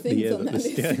one of the the things year on that that this,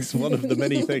 list. yeah, it's one of the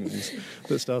many things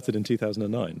that started in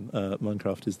 2009.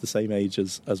 Minecraft is the same age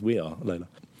as we are, Lola.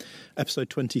 Episode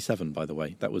 27, by the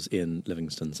way, that was Ian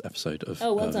Livingston's episode of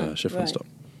well done. Shift Right. and Stop.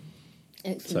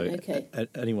 excellent. So Okay.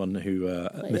 anyone who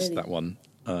missed early. that one,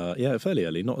 fairly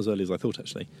early, not as early as I thought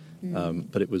actually,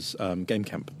 but it was Game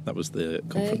Camp. That was the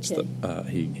conference Okay. that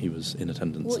he was in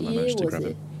attendance, What and I year managed to was grab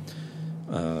it?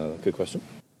 him. Good question.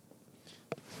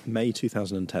 May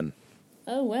 2010.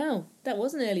 Oh wow, that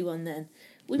was an early one then.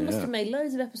 We must Yeah. have made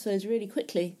loads of episodes really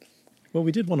quickly. Well,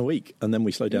 we did one a week, and then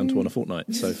we slowed down to one a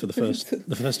fortnight. So for the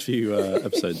first few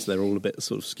episodes, they're all a bit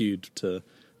sort of skewed to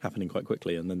happening quite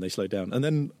quickly, and then they slowed down. And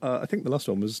then I think the last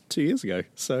one was 2 years ago.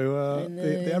 So I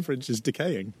know. the average is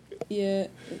decaying. Yeah,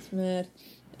 it's mad.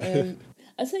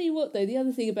 I tell you what, though, the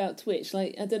other thing about Twitch,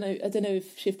 like I don't know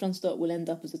if Shift on Stop will end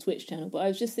up as a Twitch channel, but I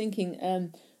was just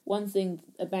thinking, one thing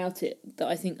about it that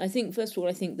I think first of all,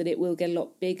 I think that it will get a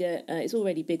lot bigger. It's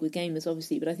already big with gamers,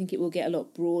 obviously, but I think it will get a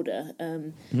lot broader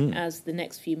as the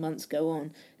next few months go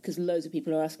on, because loads of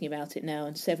people are asking about it now,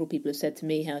 and several people have said to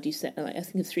me, "How do you set?" Like, I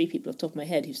think of 3 people off the top of my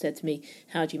head who've said to me,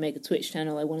 "How do you make a Twitch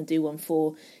channel? I want to do one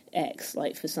for X,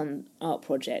 like for some art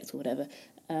project or whatever."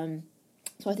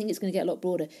 So I think it's going to get a lot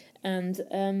broader. And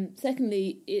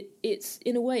secondly, it's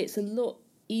in a way, it's a lot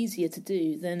easier to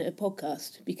do than a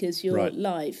podcast, because you're Right.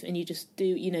 live and you just do,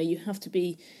 you have to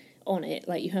be on it.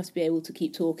 Like, you have to be able to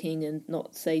keep talking and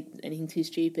not say anything too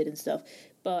stupid and stuff.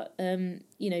 But,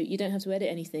 you don't have to edit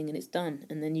anything and it's done.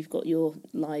 And then you've got your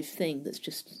live thing that's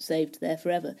just saved there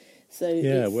forever. So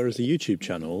Yeah, it's- whereas a YouTube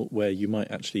channel where you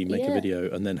might actually make a Yeah. video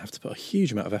and then have to put a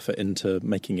huge amount of effort into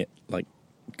making it like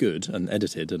good and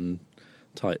edited and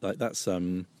tight, like that's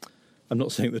I'm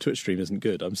not saying the Twitch stream isn't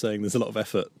good. I'm saying there's a lot of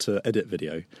effort to edit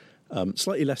video,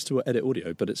 slightly less to edit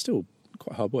audio, but it's still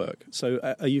quite hard work. So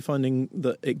are you finding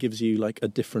that it gives you like a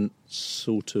different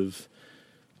sort of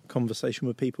conversation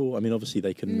with people? I mean, obviously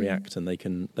they can react and they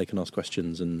can ask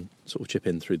questions and sort of chip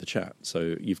in through the chat.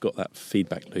 So you've got that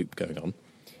feedback loop going on.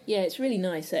 Yeah, it's really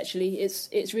nice actually.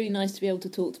 It's really nice to be able to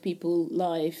talk to people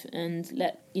live and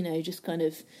let just kind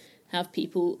of have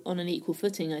people on an equal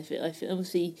footing. I feel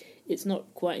obviously it's not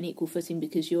quite an equal footing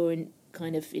because you're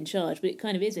kind of in charge, but it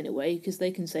kind of is in a way, because they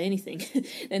can say anything.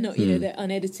 They're not, they're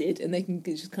unedited and they can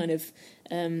just kind of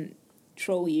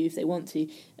troll you if they want to.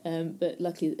 But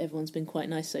luckily everyone's been quite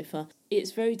nice so far.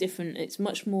 It's very different. It's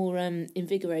much more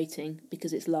invigorating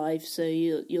because it's live, so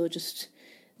you're just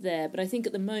there. But I think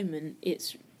at the moment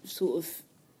it's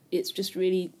just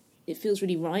really, it feels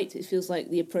really right. It feels like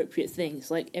the appropriate thing.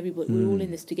 It's like everybody, we're all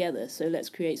in this together, so let's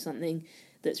create something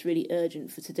that's really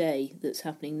urgent for today, that's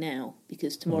happening now,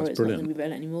 because tomorrow that's it's not brilliant. going to be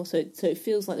relevant anymore. So it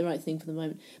feels like the right thing for the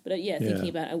moment. But thinking Yeah.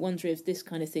 about it, I wonder if this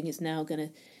kind of thing is now going to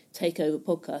take over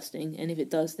podcasting, and if it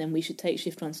does, then we should take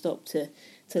Shift Run Stop to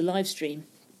live stream.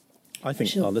 I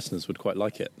think Sure. our listeners would quite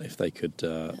like it if they could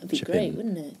That'd be chip great, in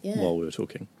wouldn't it? Yeah, while we were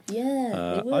talking.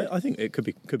 yeah, it would. I think it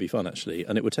could be fun actually,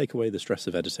 and it would take away the stress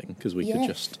of editing, because we could Yes.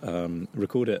 just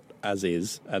record it as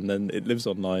is, and then it lives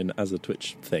online as a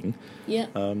Twitch thing. Yeah.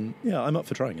 I'm up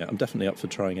for trying it. I'm definitely up for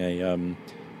trying a.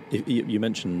 You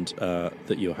mentioned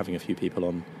that you're having a few people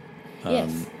on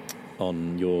Yes.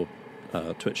 on your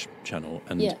Twitch channel,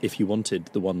 and Yeah. if you wanted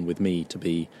the one with me to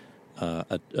be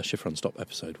a Shift Run Stop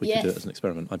episode, we could do Yes. it as an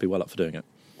experiment. I'd be well up for doing it.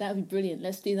 That would be brilliant.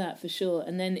 Let's do that for sure.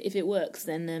 And then if it works,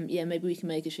 then maybe we can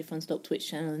make a Shift Run Stop Twitch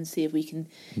channel and see if we can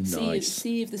Nice.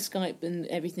 see if the Skype and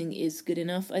everything is good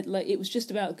enough. It was just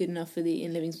about good enough for the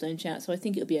In Livingstone chat, so I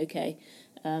think it'll be okay.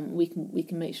 We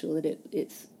can make sure that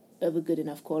it's of a good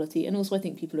enough quality. And also I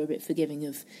think people are a bit forgiving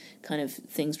of kind of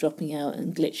things dropping out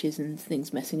and glitches and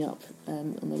things messing up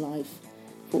on the live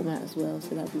format as well.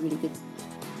 So that would be really good.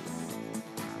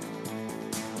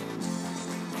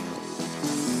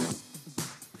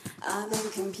 I'm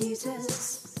in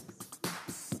computers.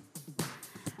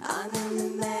 I'm in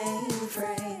the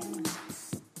mainframe.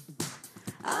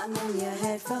 I'm in your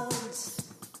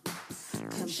headphones.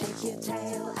 Come shake your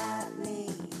tail at me.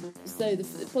 So the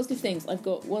positive things, I've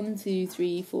got 1, 2,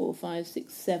 3, 4, 5,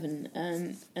 6, 7,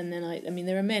 and then I mean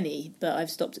there are many, but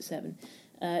I've stopped at 7.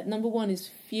 Number 1 is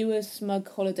fewer smug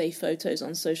holiday photos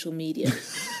on social media,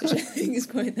 which I think is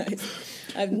quite nice.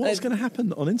 What's going to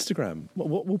happen on Instagram?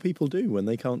 What will people do when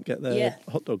they can't get their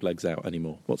hot dog legs out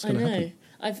anymore? What's going to happen?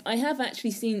 I have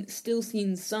actually still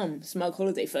seen some smug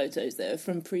holiday photos that are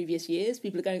from previous years.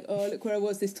 People are going, "Oh, look where I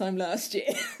was this time last year."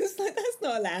 It's like, that's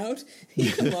not allowed.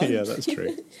 Come on. Yeah, that's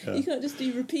true. Yeah. You can't just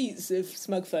do repeats of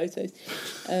smug photos.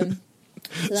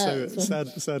 So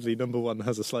sadly, number 1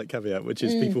 has a slight caveat, which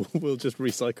is people will just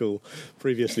recycle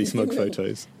previously smug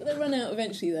photos. They'll run out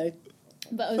eventually, though.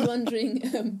 But I was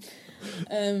wondering,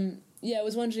 I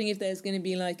was wondering if there's going to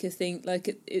be like a thing,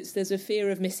 like there's a fear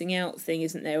of missing out thing,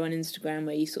 isn't there, on Instagram,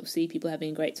 where you sort of see people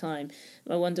having a great time.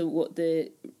 I wonder what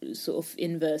the sort of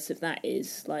inverse of that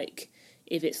is, like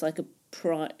if it's like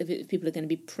if people are going to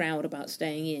be proud about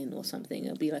staying in or something.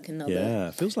 It'll be like another. Yeah,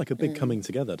 it feels like a big coming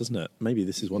together, doesn't it? Maybe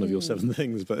this is one of your 7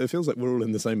 things, but it feels like we're all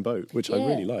in the same boat, which I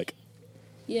really like.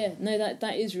 Yeah, no,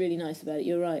 that is really nice about it.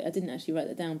 You're right. I didn't actually write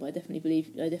that down, but I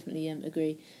definitely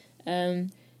agree.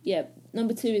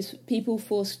 Number 2 is people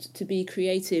forced to be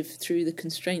creative through the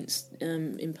constraints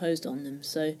imposed on them.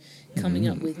 So coming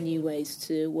up with new ways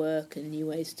to work and new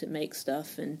ways to make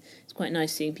stuff, and it's quite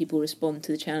nice seeing people respond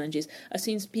to the challenges. I've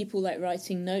seen people like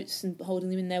writing notes and holding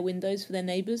them in their windows for their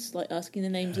neighbours, like asking the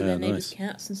names of their neighbours'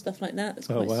 cats and stuff like that. That's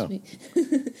quite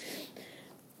sweet.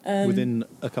 Within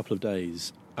a couple of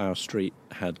days, our street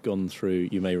had gone through,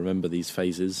 you may remember these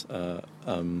phases,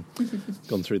 gone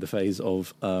through the phase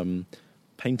of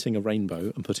painting a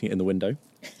rainbow and putting it in the window.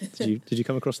 Did you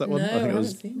come across that one? No, I think it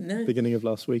was beginning of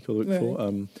last week or the week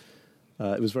before.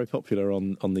 It was very popular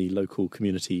on the local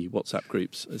community WhatsApp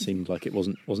groups. It seemed like it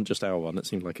wasn't just our one. It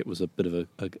seemed like it was a bit of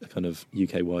a kind of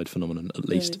UK-wide phenomenon, at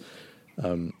least.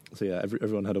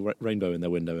 Everyone had a rainbow in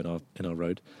their window in our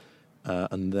road.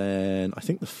 And then I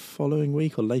think the following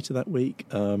week or later that week,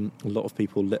 a lot of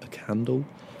people lit a candle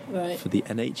for the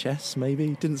NHS,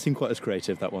 maybe. Didn't seem quite as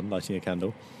creative, that one, lighting a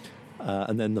candle.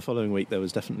 And then the following week there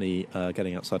was definitely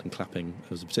getting outside and clapping. There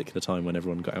was a particular time when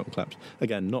everyone got out and clapped.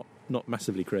 Again, not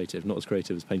massively creative, not as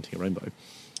creative as painting a rainbow.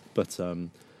 But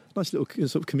nice little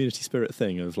sort of community spirit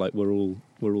thing of like we're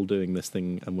all doing this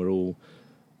thing and we're all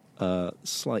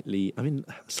slightly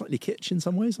kitsch in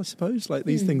some ways, I suppose. Like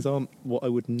these things aren't what I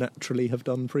would naturally have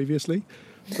done previously,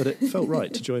 but it felt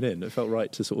right to join in. It felt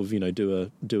right to sort of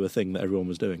do a thing that everyone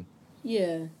was doing.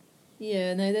 Yeah.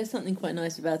 No, there's something quite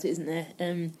nice about it, isn't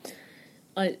there?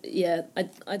 I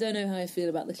don't know how I feel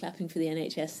about the clapping for the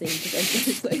NHS thing,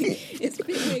 because it's a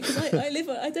bit weird because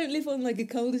I don't live on like a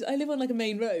cold. I live on like a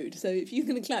main road, so if you're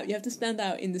going to clap, you have to stand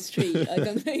out in the street like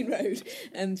on the main road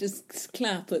and just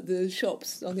clap at the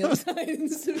shops on the other side.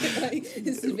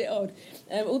 It's a bit odd.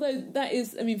 Although that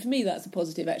is, I mean, for me that's a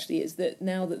positive actually. Is that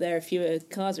now that there are fewer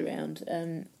cars around,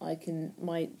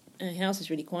 my house is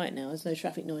really quiet now. There's no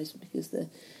traffic noise because the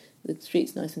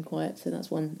street's nice and quiet, so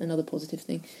that's another positive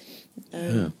thing.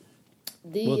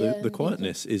 The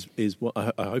quietness is what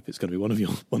I hope it's going to be one of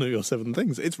your 7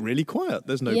 things. It's really quiet.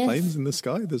 There's no planes in the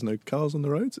sky. There's no cars on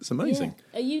the roads. It's amazing.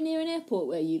 Yeah. Are you near an airport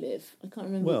where you live? I can't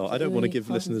remember. Well, I don't want to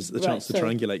give listeners the chance to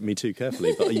triangulate me too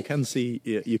carefully, but you can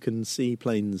see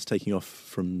planes taking off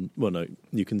from. Well, no,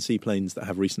 you can see planes that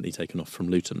have recently taken off from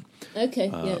Luton,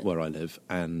 where I live,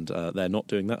 and they're not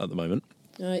doing that at the moment.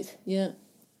 Right. Yeah.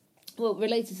 Well,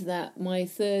 related to that, my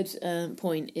third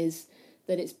point is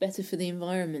that it's better for the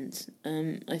environment.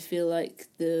 I feel like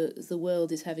the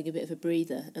world is having a bit of a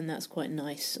breather, and that's quite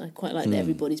nice. I quite like that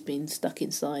everybody's been stuck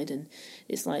inside, and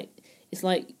it's like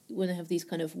when they have these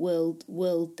kind of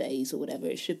world days or whatever.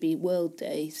 It should be World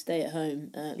Day, stay at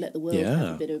home, let the world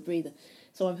have a bit of a breather.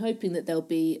 So I'm hoping that there'll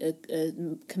be a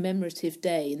commemorative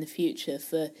day in the future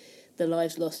for the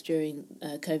lives lost during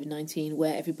COVID-19,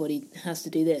 where everybody has to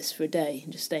do this for a day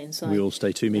and just stay inside. We all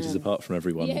stay 2 metres apart from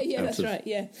everyone. Yeah, that's right.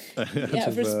 Yeah, out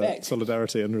of respect,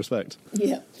 solidarity, and respect.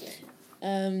 Yeah.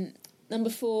 Number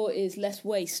 4 is less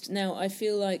waste. Now, I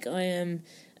feel like I am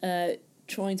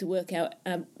trying to work out,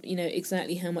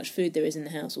 exactly how much food there is in the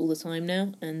house all the time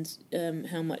now, and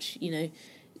how much,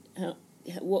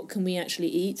 what can we actually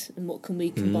eat and what can we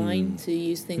combine to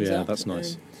use things up. Yeah, that's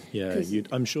nice.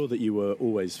 I'm sure that you were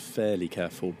always fairly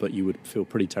careful, but you would feel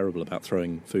pretty terrible about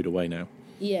throwing food away now.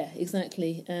 Yeah,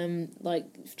 exactly.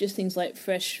 Like just things like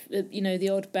fresh, the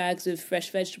odd bags of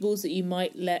fresh vegetables that you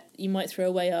might throw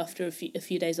away after a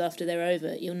few days after they're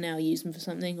over. You'll now use them for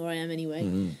something, or I am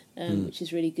anyway, which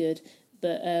is really good.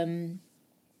 But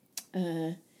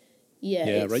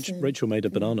Rachel made a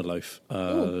banana loaf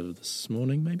this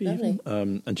morning, maybe even.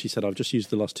 And she said, "I've just used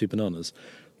the last 2 bananas.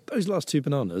 Those last 2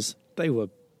 bananas, they were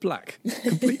black,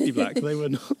 completely black. They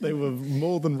were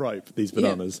more than ripe. These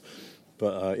bananas." Yeah.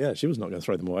 But she was not going to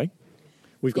throw them away.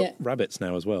 We've got Yeah. rabbits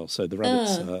now as well, so the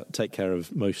rabbits take care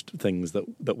of most things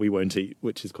that we won't eat,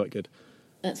 which is quite good.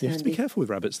 That's You have to be handy. careful with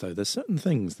rabbits, though. There's certain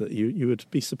things that you would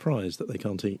be surprised that they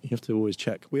can't eat. You have to always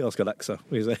check. We ask Alexa.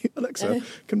 We say, Alexa,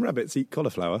 can rabbits eat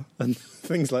cauliflower? And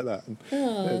things like that.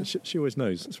 And, she always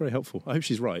knows. It's very helpful. I hope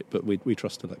she's right, but we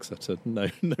trust Alexa to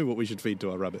know what we should feed to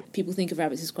our rabbit. People think of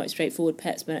rabbits as quite straightforward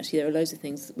pets, but actually there are loads of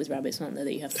things with rabbits, aren't there,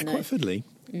 that you have to know. Quite fiddly.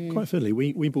 Quite fiddly.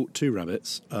 We bought 2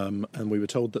 rabbits, and we were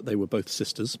told that they were both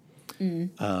sisters.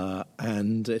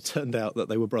 And it turned out that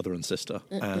they were brother and sister,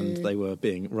 and they were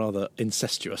being rather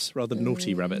incestuous, rather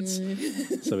naughty rabbits.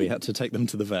 So we had to take them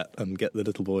to the vet and get the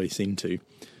little boy seen to,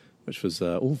 which was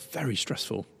all very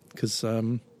stressful because,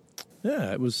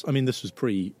 it was. I mean, this was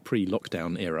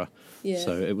pre-lockdown era, Yeah.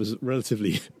 so it was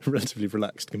relatively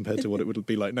relaxed compared to what it would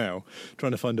be like now.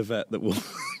 Trying to find a vet that will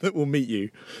that will meet you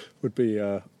would be.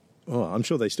 I'm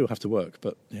sure they still have to work,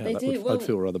 but yeah, They do. Well, I'd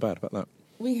feel rather bad about that.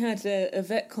 We had a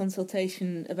vet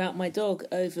consultation about my dog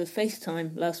over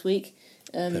FaceTime last week.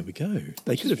 There we go.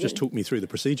 They could have just talked me through the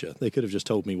procedure. They could have just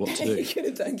told me what to You do. could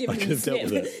have done, given I could him a have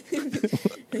dealt with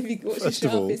snip. Maybe watch the First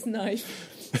of all- sharpest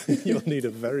knife. You'll need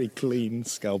a very clean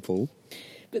scalpel.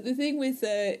 But the thing with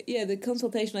the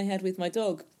consultation I had with my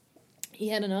dog, he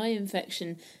had an eye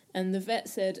infection, and the vet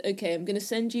said, "Okay, I'm going to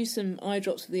send you some eye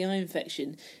drops for the eye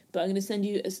infection, but I'm going to send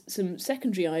you some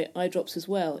secondary eye drops as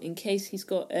well in case he's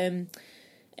got an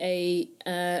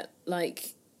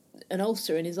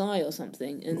ulcer in his eye or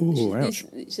something." And Ooh, ouch.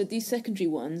 she said these secondary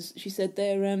ones, she said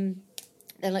they're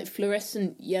like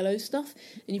fluorescent yellow stuff,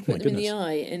 and you put My them in the goodness.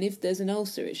 eye, and if there's an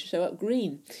ulcer, it should show up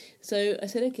green. So I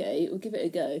said, okay, we'll give it a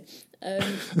go.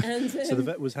 So the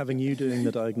vet was having you doing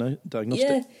the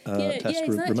diagnostic test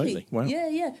exactly. remotely. Wow.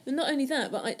 Yeah. But not only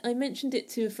that, but I mentioned it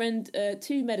to a friend,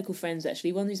 2 medical friends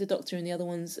actually, one who's a doctor and the other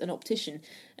one's an optician,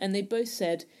 and they both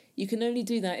said, you can only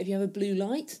do that if you have a blue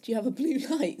light. Do you have a blue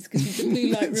light? Because the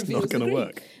blue light It's reveals not the gonna green.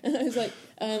 work. And I was like,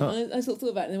 I sort of thought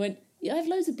about it, and they went, yeah, I have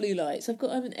loads of blue lights. I'm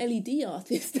an LED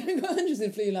artist. I've got hundreds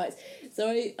of blue lights. So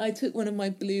I took one of my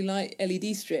blue light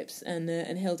LED strips and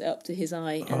held it up to his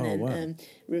eye, and then wow.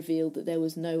 revealed that there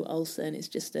was no ulcer and it's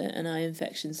just an eye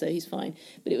infection, so he's fine.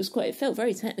 But it felt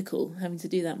very technical having to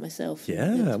do that myself.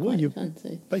 Yeah, It was well, quite you're fun,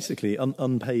 so. basically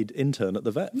unpaid intern at the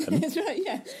vet. Then. That's right,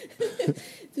 yeah.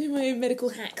 Do my own medical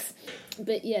hacks.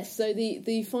 But yes, so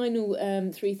the final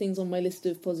 3 things on my list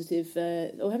of positive... I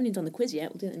haven't even done the quiz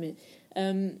yet, we'll do that in a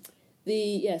minute.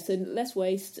 So less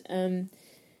waste.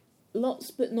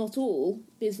 Lots, but not all,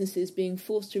 businesses being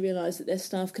forced to realise that their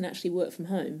staff can actually work from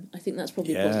home. I think that's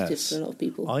probably positive for a lot of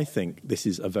people. I think this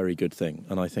is a very good thing,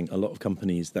 and I think a lot of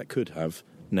companies that could have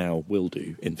now will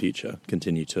do in future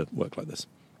continue to work like this.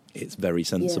 It's very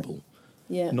sensible.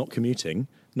 Yeah. Not commuting,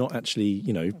 not actually,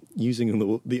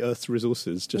 using the Earth's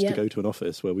resources just to Yeah. go to an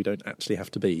office where we don't actually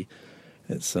have to be.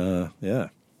 It's, That's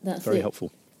very it.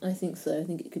 helpful. I think so. I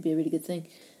think it could be a really good thing.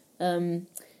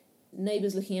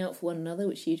 Neighbours looking out for one another,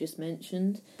 which you just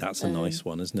mentioned. That's a nice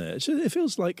one, isn't it? It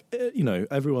feels like,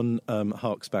 everyone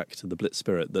harks back to the Blitz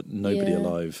spirit that nobody Yeah.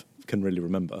 alive can really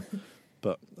remember.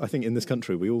 But I think in this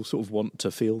country, we all sort of want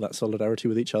to feel that solidarity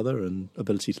with each other and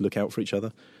ability to look out for each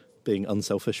other. Being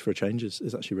unselfish for a change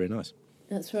is actually really nice.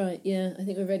 That's right, yeah. I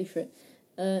think we're ready for it.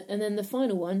 And then the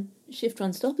final one, Shift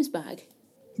Run Stop is back.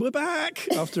 We're back!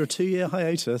 After a 2-year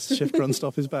hiatus, Shift Run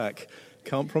Stop is back.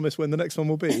 Can't promise when the next one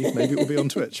will be. Maybe it will be on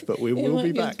Twitch, but we It will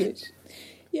might be on back. Twitch.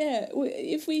 Yeah,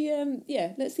 if we,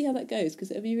 let's see how that goes,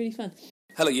 because it'll be really fun.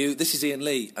 Hello you, this is Ian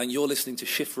Lee and you're listening to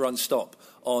Shift Run Stop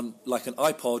on like an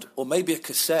iPod or maybe a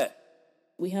cassette.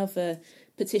 We have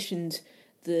petitioned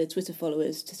the Twitter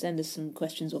followers to send us some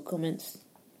questions or comments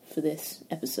for this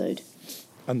episode.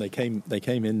 And they came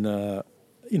in, a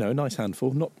nice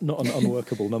handful, not an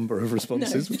unworkable number of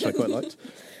responses, No. which I quite liked.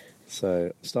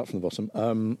 So, start from the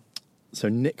bottom. So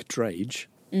Nick Drage,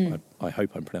 I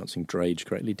hope I'm pronouncing Drage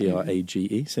correctly,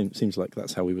 Drage, seems like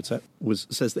that's how we would say it,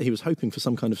 says that he was hoping for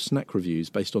some kind of snack reviews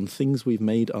based on things we've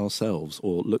made ourselves,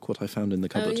 or look what I found in the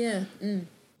cupboard. Oh, yeah.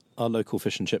 Our local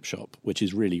fish and chip shop, which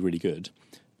is really, really good,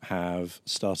 have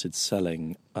started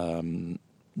selling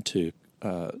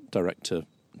direct to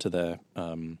their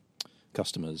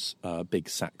customers big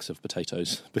sacks of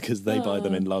potatoes because they buy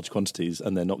them in large quantities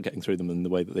and they're not getting through them in the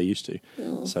way that they used to.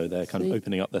 Oh, So they're kind of sweet.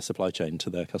 opening up their supply chain to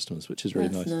their customers, which is really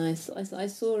That's nice. nice. I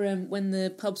saw when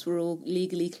the pubs were all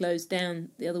legally closed down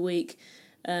the other week,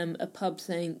 a pub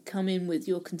saying, come in with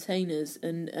your containers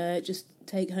and just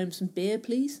take home some beer,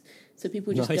 please. So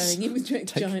people are just Nice. going in with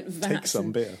giant vats. Take some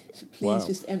and, beer. Please Wow.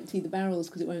 just empty the barrels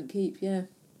because it won't keep, yeah.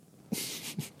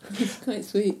 It's quite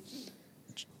sweet.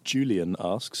 Julian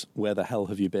asks, where the hell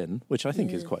have you been? Which I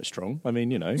think is quite strong. I mean,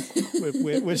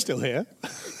 we're still here.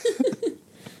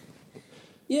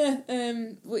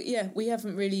 We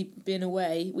haven't really been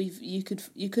away. You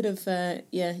could have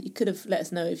let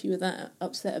us know if you were that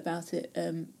upset about it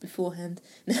beforehand.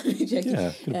 No, I'm joking.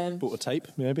 Yeah, could have bought a tape,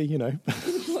 maybe,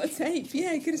 Bought a tape.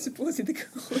 Yeah, you could have supported the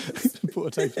cause. Bought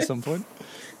a tape at some point.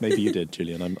 Maybe you did,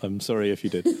 Julian. I'm sorry if you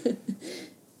did.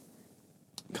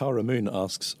 Cara Moon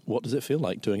asks, what does it feel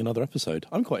like doing another episode?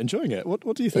 I'm quite enjoying it.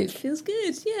 What do you think? It feels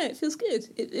good. Yeah, it feels good.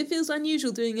 It feels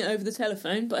unusual doing it over the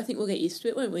telephone, but I think we'll get used to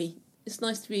it, won't we? It's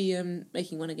nice to be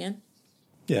making one again.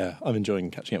 Yeah, I'm enjoying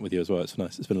catching up with you as well. It's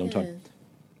nice. It's been a long time.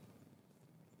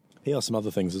 He asked some other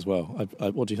things as well.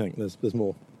 What do you think? There's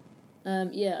more. I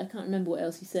can't remember what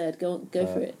else he said. Go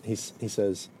for it. He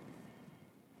says,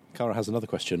 Cara has another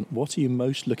question. What are you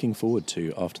most looking forward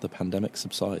to after the pandemic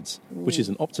subsides? Ooh. Which is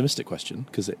an optimistic question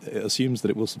because it assumes that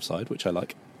it will subside, which I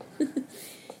like.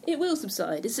 It will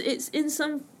subside. It's in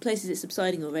some places it's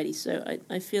subsiding already. So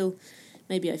I feel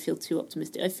too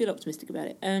optimistic. I feel optimistic about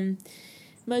it.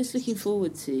 Most looking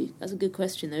forward to. That's a good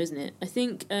question, though, isn't it? I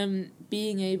think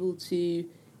being able to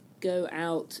go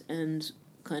out and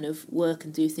kind of work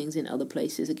and do things in other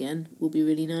places again will be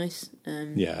really nice.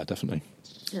 Yeah, definitely.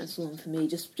 That's the one for me.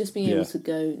 Just being able to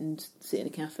go and sit in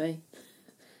a cafe.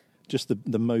 Just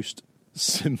the most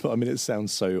simple. I mean, it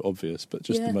sounds so obvious, but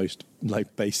just the most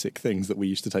basic things that we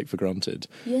used to take for granted.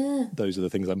 Yeah, those are the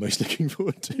things I'm most looking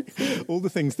forward to. All the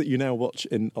things that you now watch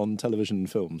on television and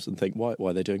films and think, why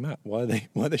are they doing that? Why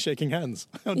are they shaking hands?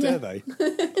 How dare they?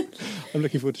 I'm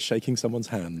looking forward to shaking someone's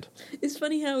hand. It's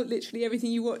funny how literally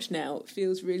everything you watch now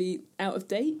feels really out of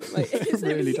date. It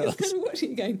really does. Kind of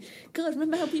watching it going, God,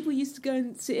 remember how people used to go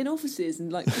and sit in offices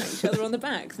and pat each other on the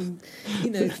backs and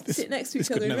sit next to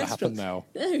each other in restaurants. This could never happen now.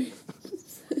 No,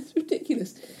 it's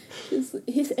ridiculous.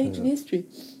 It's ancient history.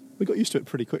 We got used to it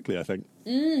pretty quickly, I think.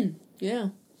 Yeah.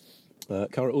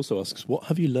 Cara also asks, what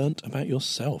have you learnt about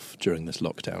yourself during this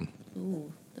lockdown?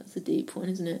 Oh, that's a deep one,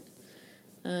 isn't it?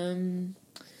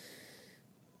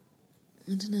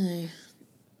 I don't know.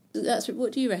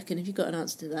 What do you reckon? Have you got an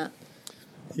answer to that?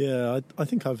 Yeah, I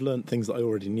think I've learnt things that I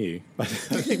already knew. I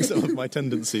think some of my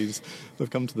tendencies have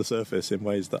come to the surface in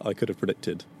ways that I could have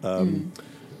predicted.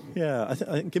 Yeah, I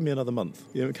think give me another month.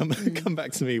 Come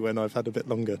back to me when I've had a bit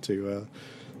longer to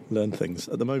learn things.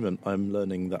 At the moment, I'm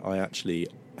learning that I actually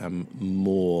am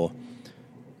more.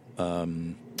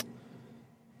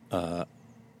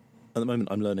 At the moment,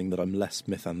 I'm learning that I'm less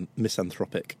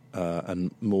misanthropic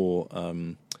and more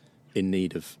in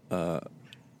need of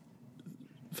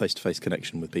face-to-face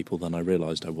connection with people than I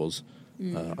realised I was.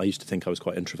 I used to think I was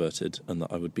quite introverted and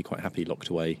that I would be quite happy locked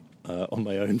away on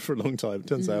my own for a long time. It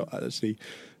turns out I actually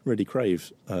really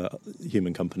crave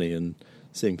human company, and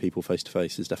seeing people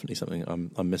face-to-face is definitely something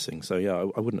I'm missing. So, yeah,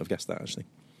 I wouldn't have guessed that, actually.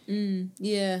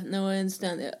 Yeah, no, I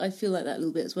understand it. I feel like that a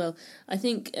little bit as well. I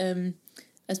think,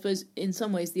 I suppose, in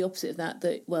some ways the opposite of that,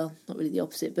 well, not really the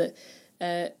opposite, but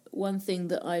one thing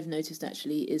that I've noticed,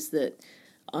 actually, is that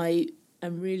I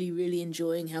am really, really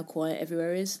enjoying how quiet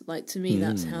everywhere is. To me,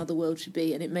 that's how the world should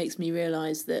be, and it makes me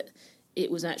realise that it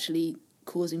was actually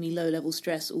causing me low-level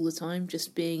stress all the time,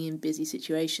 just being in busy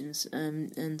situations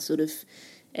and sort of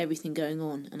everything going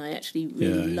on. And I actually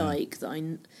really like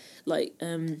that.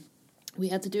 We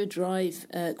had to do a drive,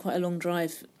 quite a long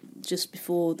drive, just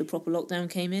before the proper lockdown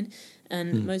came in,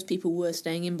 and most people were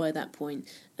staying in by that point,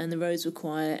 and the roads were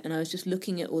quiet, and I was just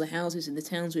looking at all the houses in the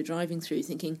towns we're driving through,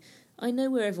 thinking, I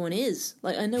know where everyone is.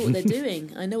 I know what they're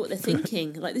doing. I know what they're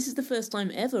thinking. This is the first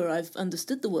time ever I've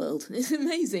understood the world. It's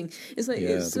amazing. It's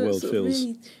it's the world feels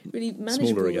really, really manageable.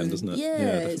 Smaller again, doesn't it?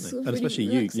 Yeah, definitely. And especially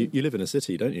you live in a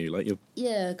city, don't you?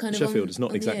 Sheffield is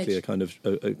not exactly a kind of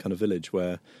village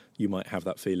where you might have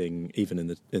that feeling even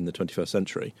in the 21st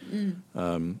century.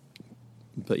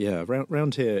 But yeah,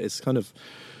 round here it's kind of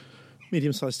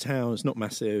medium-sized town. It's not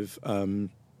massive.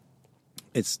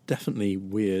 It's definitely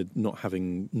weird not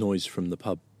having noise from the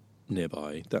pub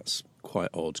nearby. That's quite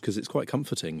odd, because it's quite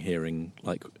comforting hearing,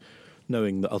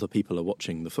 knowing that other people are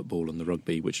watching the football and the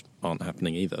rugby, which aren't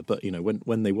happening either. But,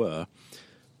 when they were,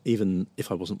 even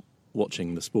if I wasn't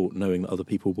watching the sport, knowing that other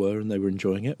people were and they were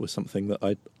enjoying it was something that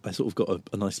I sort of got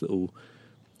a nice little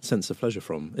sense of pleasure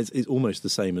from. It's almost the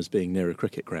same as being near a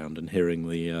cricket ground and hearing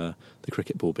the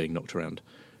cricket ball being knocked around.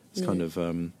 It's kind of...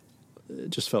 it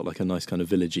just felt like a nice kind of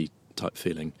villagey type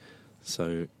feeling.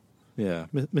 So, yeah,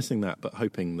 missing that, but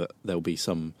hoping that there'll be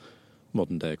some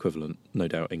modern day equivalent, no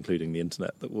doubt, including the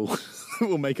internet, that will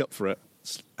will make up for it.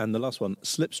 And the last one,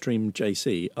 Slipstream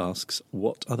JC asks,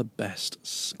 what are the best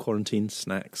quarantine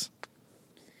snacks?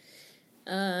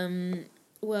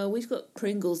 Well, we've got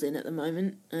Pringles in at the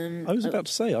moment. I was about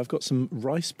to say, I've got some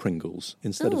rice Pringles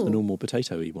instead of the normal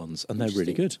potato-y ones, and they're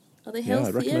really good. Are they Yeah,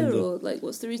 I'd healthier, recommend or like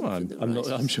what's the reason Well, for the I'm rice?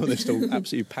 not. I'm sure they're still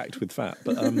absolutely packed with fat,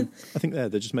 but I think they're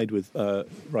just made with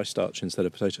rice starch instead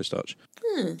of potato starch.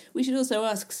 We should also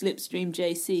ask Slipstream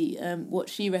JC what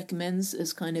she recommends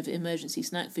as kind of emergency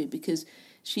snack food, because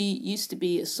she used to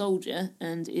be a soldier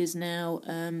and is now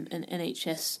an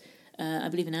NHS, I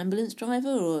believe, an ambulance driver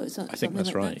or something. I think that's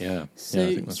like right. that. Yeah. So, yeah,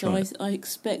 I think that's right. I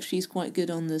expect she's quite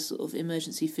good on the sort of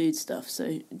emergency food stuff.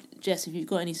 So, Jess, if you've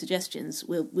got any suggestions,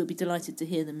 we'll be delighted to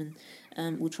hear them,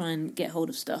 and we'll try and get hold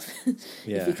of stuff.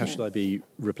 Yeah. we How can. should I be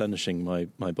replenishing my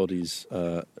body's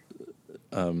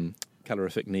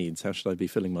calorific needs? How should I be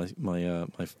filling my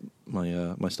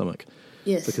stomach?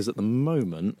 Yes. Because at the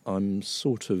moment I'm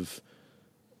sort of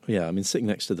sitting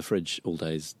next to the fridge all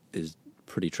day is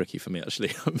pretty tricky for me,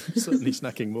 actually. I'm certainly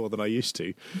snacking more than I used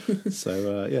to.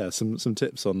 So some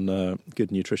tips on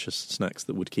good nutritious snacks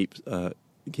that would keep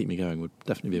me going would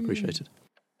definitely be appreciated.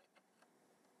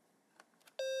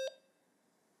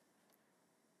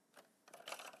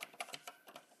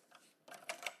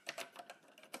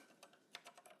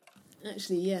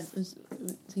 Actually, yeah, I was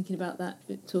thinking about that,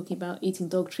 talking about eating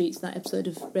dog treats, that episode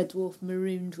of Red Dwarf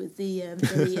marooned with the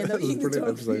That was a brilliant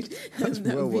episode. That's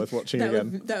well worth watching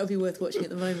again. That would be worth watching at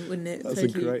the moment, wouldn't it? That's a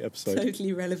great episode.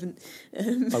 Totally relevant.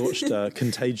 I watched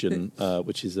Contagion,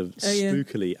 which is a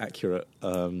spookily accurate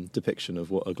depiction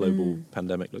of what a global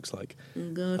pandemic looks like.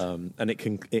 Oh, God. And it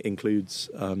includes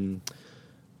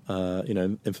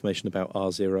information about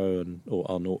R0 or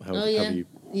R0, however you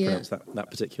pronounce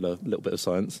that particular little bit of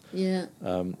science. Yeah.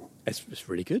 It's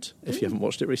really good. If you haven't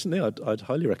watched it recently, I'd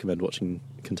highly recommend watching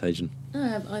Contagion.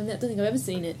 I don't think I've ever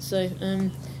seen it, so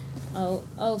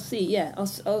I'll see. Yeah,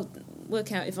 I'll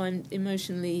work out if I'm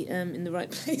emotionally in the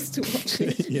right place to watch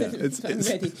it. Yeah, if I'm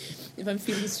ready, if I'm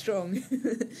feeling strong.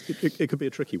 It could be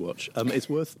a tricky watch. It's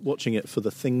worth watching it for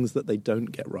the things that they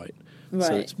don't get right. Right.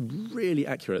 So it's really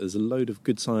accurate. There's a load of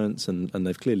good science, and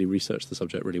they've clearly researched the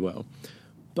subject really well.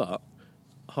 But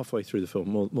halfway through the film,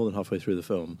 more than halfway through the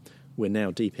film, we're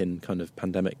now deep in kind of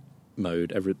pandemic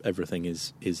mode. Everything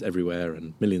is everywhere,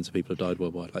 and millions of people have died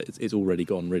worldwide. Like it's already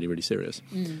gone really, really serious.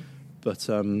 But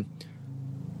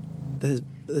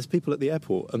there's people at the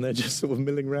airport, and they're just sort of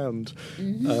milling around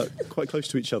quite close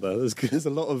to each other. There's a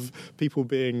lot of people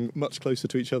being much closer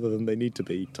to each other than they need to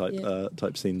be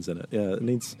type scenes in it. Yeah, it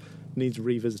needs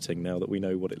revisiting now that we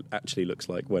know what it actually looks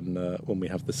like when we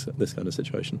have this kind of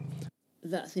situation.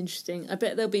 That's interesting. I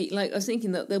bet there'll be, I was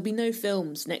thinking that there'll be no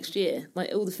films next year.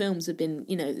 Like, all the films have been,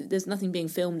 there's nothing being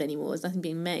filmed anymore. There's nothing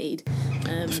being made.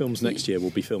 Films next year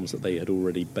will be films that they had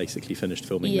already basically finished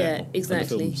filming now. Yeah,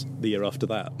 exactly. And the films the year after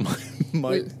that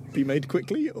might be made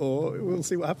quickly, or we'll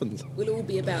see what happens. Will all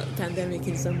be about the pandemic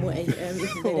in some way.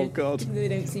 God. If they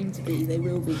don't seem to be, they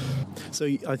will be. So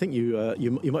I think you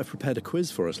might have prepared a quiz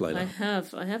for us, Layla.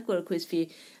 I have got a quiz for you.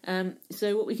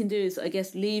 So what we can do is, I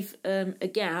guess, leave a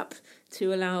gap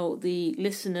to allow the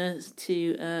listeners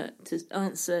to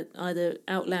answer either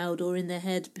out loud or in their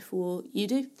head before you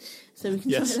do. So we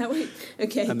can try it that way.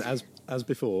 Okay. And as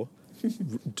before,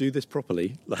 do this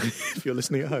properly. Like, if you're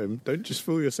listening at home, don't just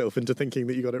fool yourself into thinking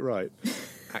that you got it right.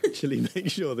 Actually make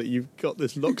sure that you've got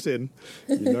this locked in,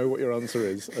 you know what your answer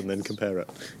is, and then compare it.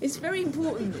 It's very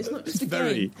important. It's not just a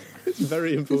game. It's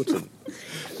very important.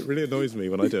 It really annoys me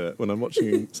when I do it, when I'm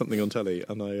watching something on telly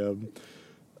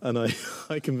and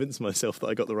I convince myself that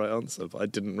I got the right answer, but I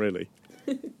didn't really.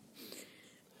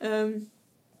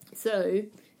 So,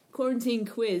 quarantine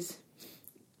quiz.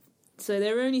 So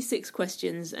there are only 6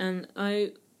 questions, and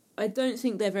I don't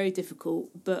think they're very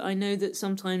difficult, but I know that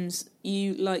sometimes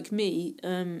you, like me,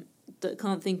 that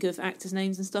can't think of actors'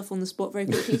 names and stuff on the spot very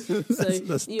quickly. So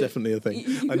that's definitely a thing.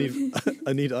 I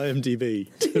need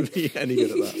IMDb to be any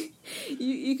good at that.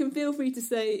 You can feel free to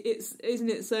say, isn't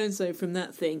it so and so from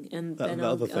that thing, and then that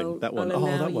other thing, that one. I'll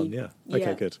allow that one. you. Yeah.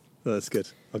 Okay, good. That's good.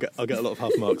 I'll get a lot of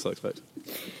half marks, I expect.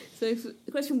 So,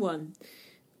 question 1.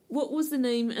 What was the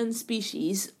name and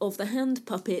species of the hand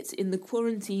puppet in the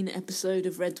Quarantine episode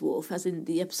of Red Dwarf, as in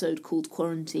the episode called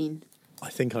Quarantine? I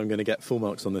think I'm going to get full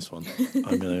marks on this one.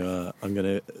 I'm going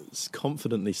to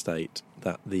confidently state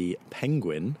that the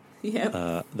penguin,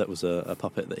 that was a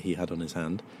puppet that he had on his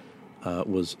hand,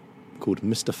 was called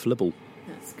Mr. Flibble.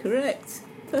 That's correct.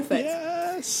 Perfect.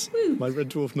 Yes! Woo. My Red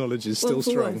Dwarf knowledge is still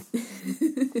strong.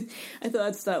 I thought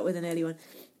I'd start with an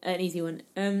easy one.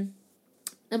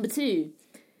 Number 2.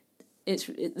 It's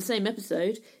the same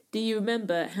episode. Do you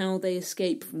remember how they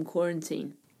escape from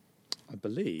quarantine? I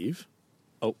believe.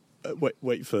 Oh,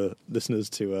 wait for listeners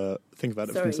to think about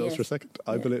it for themselves for a second.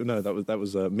 I believe that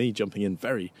was me jumping in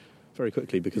very, very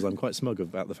quickly because I'm quite smug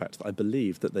about the fact that I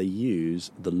believe that they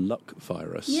use the luck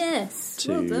virus Yes,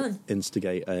 well to done.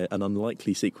 instigate an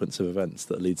unlikely sequence of events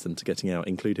that leads them to getting out,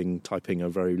 including typing a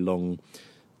very long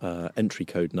entry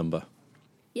code number.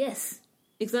 Yes,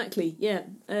 exactly. Yeah,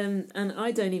 and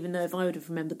I don't even know if I would have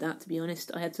remembered that. To be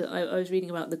honest, I was reading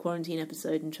about the quarantine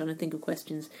episode and trying to think of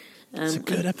questions. It's a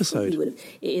good episode. It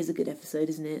is a good episode,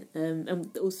 isn't it?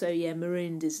 And also, yeah,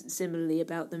 Marooned is similarly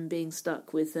about them being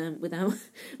stuck with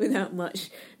without much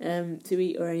to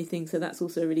eat or anything. So that's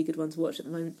also a really good one to watch at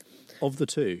the moment. Of the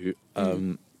two,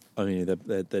 I mean,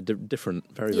 they're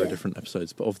different, very different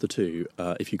episodes. But of the two,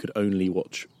 if you could only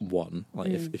watch one,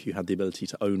 like if you had the ability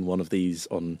to own one of these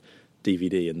on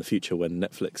DVD in the future when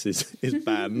Netflix is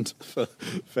banned for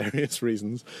various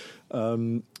reasons,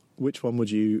 which one would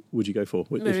you go for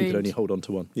if you could only hold on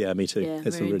to one? Yeah, me too. Yeah,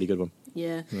 it's a really good one.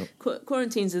 Yeah, Yep.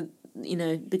 Quarantine's a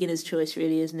beginner's choice,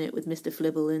 really, isn't it? With Mr.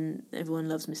 Flibble, and everyone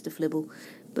loves Mr. Flibble.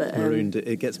 But Marooned,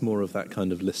 it gets more of that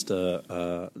kind of Lister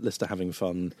having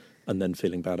fun and then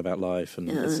feeling bad about life, and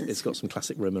it's got some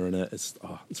classic Rimmer in it. It's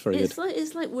very good.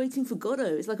 It's like Waiting for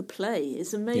Godot. It's like a play.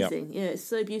 It's amazing. Yeah, it's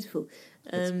so beautiful.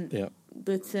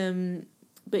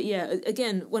 But yeah,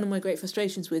 again, one of my great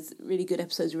frustrations with really good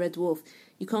episodes of Red Dwarf,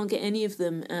 you can't get any of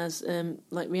them as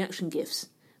like reaction gifs.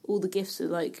 All the gifs are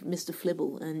like Mr.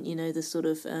 Flibble, and the sort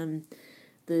of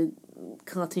the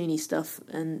cartoony stuff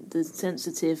and the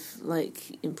sensitive,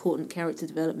 like important character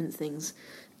development things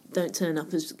don't turn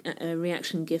up as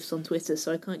reaction gifs on Twitter,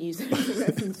 so I can't use those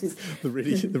references. the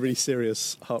really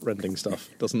serious, heartrending stuff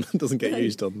doesn't get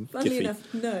used on Funnily Giphy.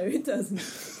 enough, no, it doesn't.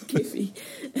 Giphy.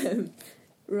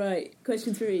 Right,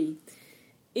 question 3.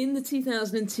 In the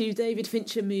 2002 David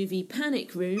Fincher movie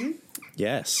Panic Room,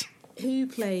 Yes, who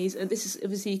plays, and this is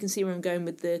obviously you can see where I'm going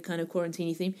with the kind of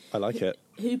quarantine theme. I like it.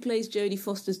 Who plays Jodie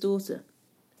Foster's daughter?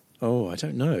 Oh, I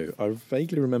don't know. I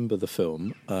vaguely remember the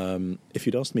film. If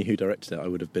you'd asked me who directed it, I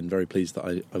would have been very pleased that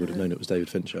I would have known it was David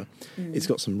Fincher. It's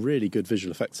got some really good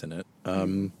visual effects in it.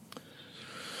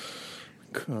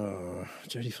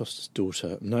 Jodie Foster's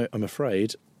daughter. No, I'm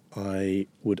afraid I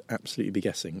would absolutely be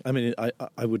guessing. I mean,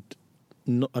 I would.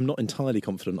 I'm not entirely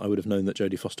confident I would have known that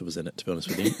Jodie Foster was in it, to be honest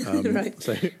with you. Right.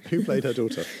 So, who played her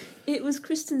daughter? It was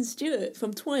Kristen Stewart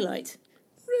from Twilight.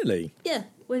 Really? Yeah,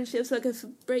 when she was like a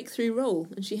breakthrough role,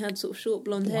 and she had sort of short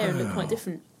blonde hair and looked quite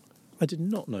different. I did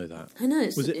not know that. I know.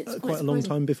 Was it it's quite a long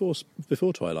surprising. time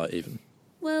before Twilight, even?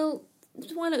 Well,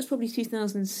 Twilight was probably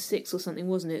 2006 or something,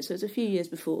 wasn't it? So it's a few years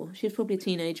before. She was probably a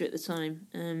teenager at the time.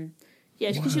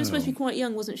 Yeah, because she was supposed to be quite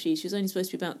young, wasn't she? She was only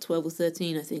supposed to be about 12 or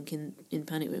 13, I think, in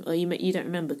Panic Room. Oh, you don't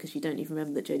remember because you don't even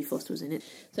remember that Jodie Foster was in it.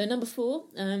 So number 4,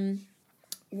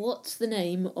 what's the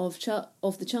name of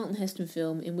the Charlton Heston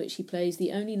film in which he plays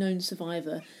the only known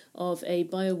survivor of a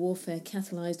biowarfare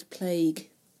catalysed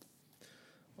plague?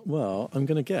 Well, I'm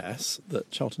going to guess that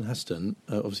Charlton Heston,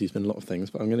 obviously he's been in a lot of things,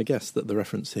 but I'm going to guess that the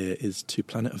reference here is to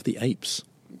Planet of the Apes.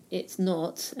 It's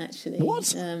not, actually.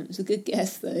 What? It's a good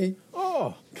guess, though.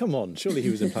 Oh, come on. Surely he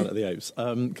was in Planet of the Apes.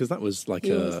 Because that was like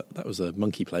that was a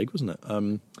monkey plague, wasn't it?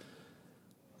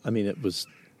 I mean, it was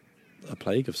a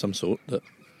plague of some sort that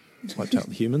wiped out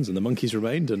the humans and the monkeys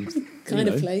remained. And Kind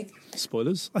of plague.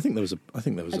 Spoilers. I think there was a.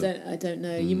 I don't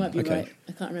know. You might be okay. right.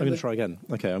 I can't remember. I'm going to try again.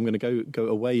 Okay, I'm going to go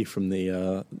away from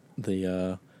the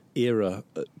era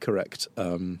correct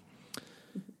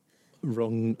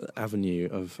wrong avenue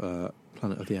of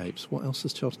Planet of the Apes. What else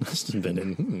has Charlton Heston been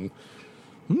in?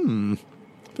 Been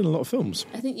a lot of films.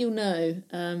 I think you'll know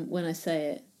when I say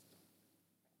it.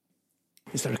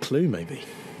 Is there a clue, maybe?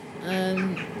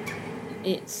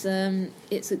 It's a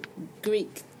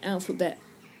Greek alphabet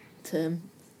term.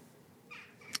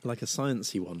 Like a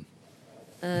sciencey one.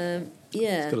 Yeah.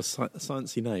 It's got a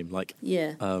sciencey name, like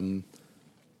Yeah.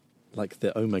 like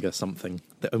the Omega something,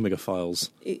 the Omega files.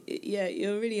 Yeah,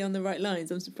 you're really on the right lines.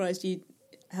 I'm surprised you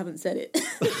haven't said it.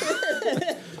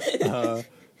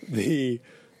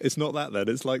 It's not that then.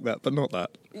 It's like that, but not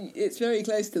that. It's very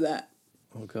close to that.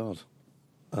 Oh God.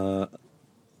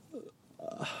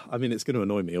 I mean, it's going to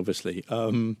annoy me, obviously.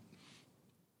 I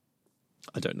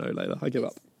don't know, Layla. I give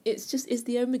up. It's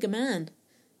the Omega Man.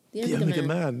 The Omega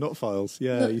Man, not Files.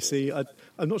 Yeah, Look. You see,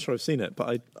 I'm not sure I've seen it,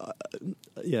 but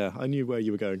I knew where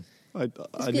you were going.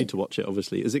 I need to watch it,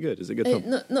 obviously. Is it good? Is it a good film?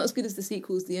 Not as good as the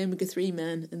sequels, the Omega 3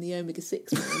 Man and the Omega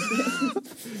 6 Man.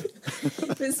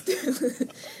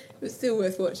 but still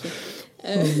worth watching.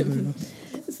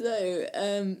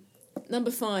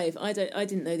 Number 5. I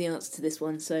didn't know the answer to this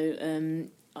one, so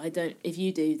I don't. If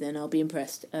you do, then I'll be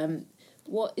impressed.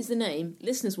 What is the name?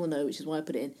 Listeners will know, which is why I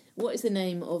put it in. What is the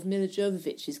name of Mila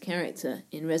Jovovich's character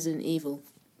in Resident Evil?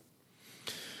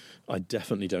 I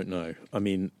definitely don't know. I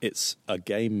mean, it's a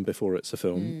game before it's a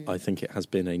film. I think it has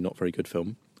been a not very good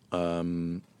film.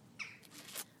 I'm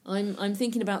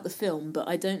thinking about the film, but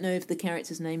I don't know if the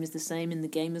character's name is the same in the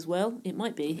game as well. It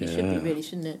might be. It should be, really,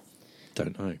 shouldn't it?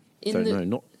 Don't know. In the-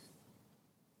 Not.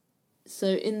 So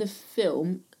in the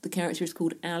film, the character is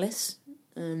called Alice.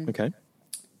 Okay.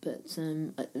 But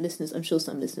listeners, I'm sure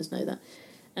some listeners know that.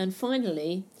 And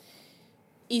finally,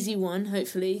 easy one,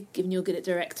 hopefully, given you're good at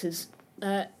directors.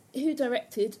 Who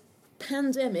directed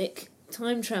pandemic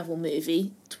time travel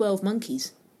movie 12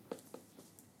 Monkeys?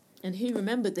 And who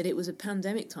remembered that it was a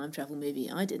pandemic time travel movie?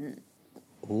 I didn't.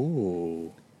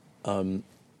 Ooh.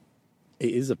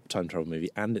 It is a time travel movie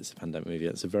and it's a pandemic movie.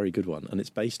 It's a very good one. And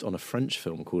it's based on a French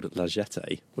film called La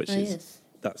Jetée, which Yes.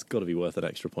 that's got to be worth an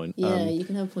extra point. Yeah, you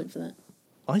can have a point for that.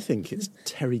 I think it's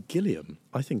Terry Gilliam.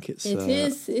 I think it's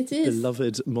It is.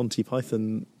 beloved Monty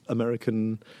Python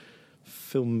American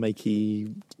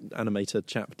filmmaking animator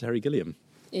chap Terry Gilliam.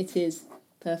 It is.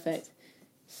 Perfect.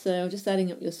 So I'm just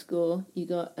adding up your score. You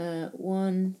got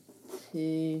 1,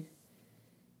 2...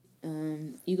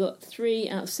 you got 3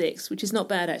 out of 6, which is not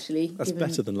bad actually. That's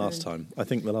better than last time. I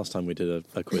think the last time we did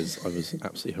a quiz, I was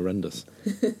absolutely horrendous.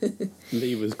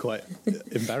 Lee was quite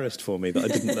embarrassed for me that I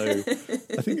didn't know.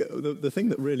 I think the thing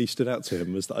that really stood out to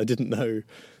him was that I didn't know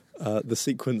the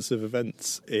sequence of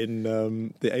events in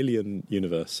the Alien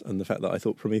universe, and the fact that I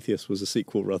thought Prometheus was a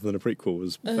sequel rather than a prequel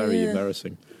was very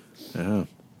embarrassing. Yeah.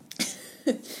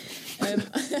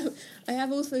 I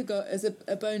have also got, as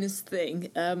a bonus thing,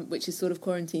 which is sort of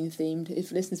quarantine themed,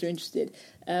 if listeners are interested,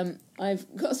 I've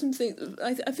got some things.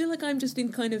 I feel like I'm just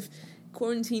in kind of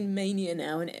quarantine mania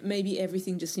now, and maybe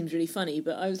everything just seems really funny,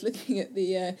 but I was looking at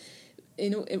the...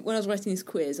 when I was writing this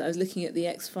quiz, I was looking at the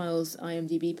X-Files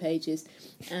IMDb pages,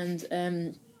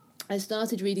 and I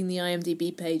started reading the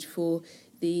IMDb page for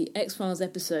the X-Files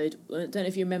episode. I don't know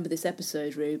if you remember this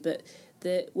episode, Rue, but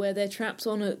where they're trapped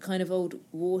on a kind of old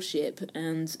warship,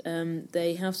 and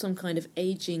they have some kind of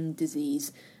aging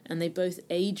disease, and they both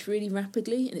age really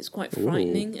rapidly, and it's quite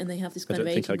frightening. And they have this I kind don't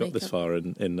of think aging I got this makeup. far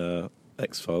in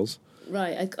X-Files.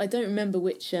 Right, I don't remember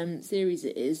which series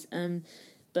it is,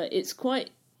 but it's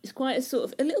quite a sort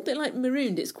of a little bit like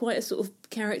Marooned. It's quite a sort of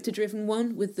character-driven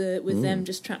one with them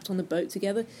just trapped on the boat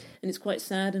together, and it's quite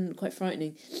sad and quite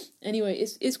frightening. Anyway,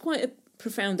 it's quite a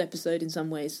profound episode in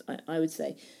some ways, I would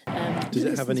say. Does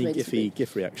it have any Listen to it.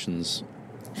 GIF reactions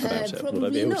about it? Would I be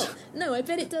Probably able not. No, I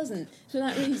bet it doesn't. For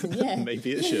that reason, yeah.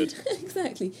 Maybe it should.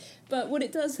 Exactly. But what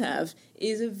it does have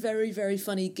is a very, very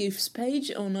funny goofs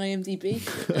page on IMDb,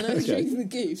 and I was Okay. reading the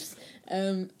goofs,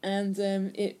 and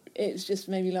it's just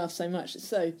made me laugh so much.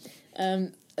 So.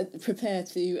 Prepare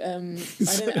to.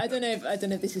 I don't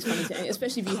know if this is funny to any,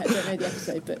 especially if you don't know the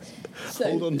episode. But so,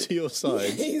 Hold on to your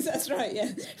side. That's right.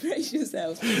 Yeah, brace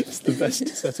yourselves. It's the best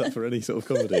setup for any sort of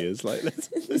comedy. Is like let's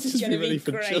is just be gonna be ready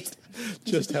for great.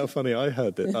 just how funny I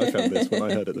found this when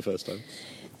I heard it the first time.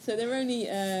 So they're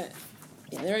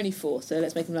only 4. So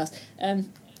let's make them last.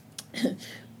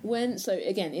 So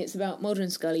again, it's about Mulder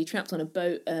and Scully trapped on a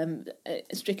boat,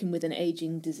 stricken with an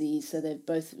aging disease. So they're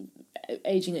both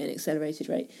aging at an accelerated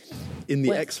rate. In the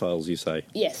Well- X-Files, you say?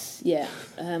 Yes, yeah.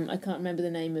 I can't remember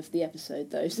the name of the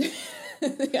episode though, so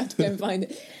I have to go and find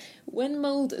it.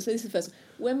 So this is the first one.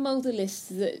 When Mulder lists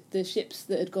the ships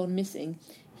that had gone missing,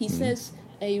 he says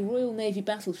a Royal Navy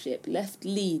battleship left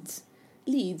Leeds.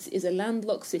 Leeds is a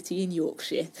landlocked city in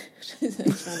Yorkshire. I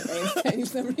found it very entertaining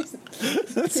for some reason.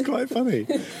 That's quite funny.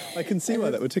 I can see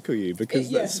why that would tickle you because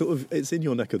Yeah. that's sort of it's in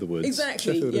your neck of the woods.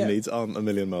 Exactly, Sheffield yeah. and Leeds aren't a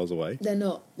million miles away. They're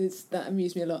not. That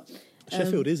amused me a lot.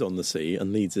 Sheffield is on the sea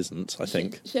and Leeds isn't, I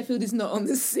think. Sheffield is not on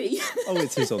the sea. Oh,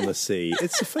 it is on the sea.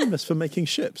 It's famous for making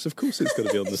ships. Of course it's got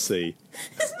to be on the sea.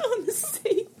 It's not on the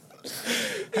sea.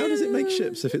 How does it make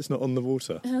ships if it's not on the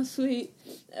water? How sweet.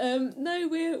 No,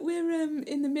 we're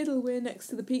in the middle. We're next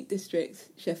to the Peak District,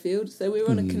 Sheffield. So we're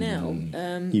on a canal.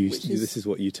 This is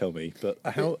what you tell me. But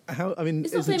how I mean,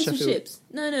 It's not isn't famous Sheffield... for ships.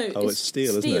 No. Oh, it's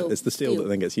steel, isn't it? It's the steel that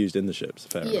then gets used in the ships.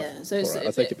 Fair enough. Yeah, so All right,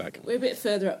 I'll take it back. We're a bit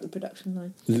further up the production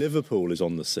line. Liverpool is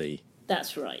on the sea.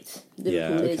 That's right.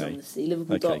 Liverpool is okay. on the sea.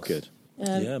 Liverpool Okay, docks. good.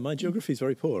 Yeah, my geography is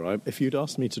very poor. If you'd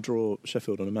asked me to draw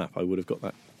Sheffield on a map, I would have got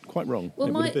that quite wrong. Well,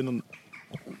 it would have been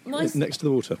next to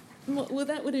the water. Well,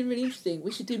 that would have been really interesting.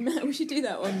 We should do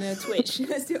that on Twitch.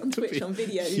 Let's do it on Twitch on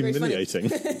video. It'd be very funny.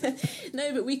 Humiliating.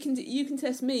 No, but you can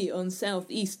test me on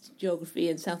southeast geography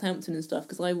and Southampton and stuff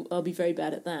because I'll be very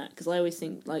bad at that because I always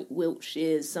think like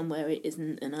Wiltshire's somewhere it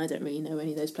isn't, and I don't really know where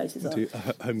any of those places are. Do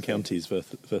home counties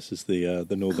versus the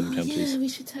northern counties. Yeah, we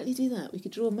should totally do that. We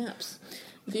could draw maps.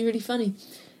 It'd be really funny.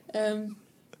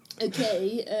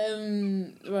 Okay,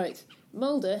 right.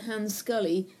 Mulder hands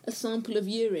Scully a sample of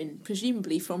urine,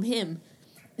 presumably from him.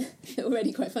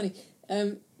 Already quite funny.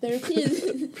 There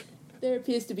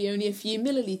appears to be only a few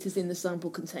millilitres in the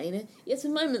sample container, yet a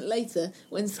moment later,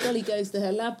 when Scully goes to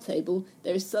her lab table,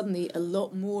 there is suddenly a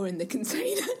lot more in the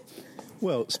container.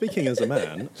 Well, speaking as a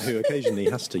man who occasionally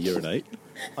has to urinate,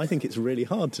 I think it's really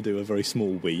hard to do a very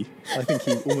small wee. I think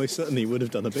he almost certainly would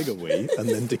have done a bigger wee and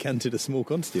then decanted a small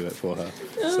quantity of it for her.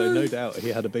 So no doubt he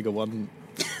had a bigger one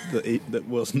that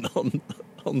wasn't on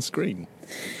screen.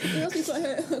 It must be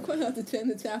quite hard to turn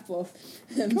the tap off.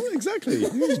 Well, exactly.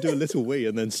 You just do a little wee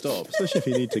and then stop, especially if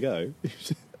you need to go.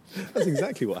 That's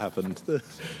exactly what happened. The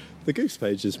Goose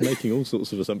page is making all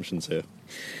sorts of assumptions here.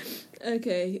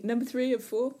 Okay, number 3 of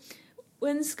 4.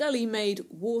 When Scully made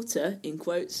water, in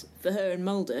quotes, for her and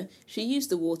Mulder, she used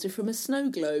the water from a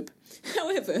snow globe.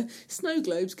 However, snow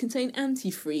globes contain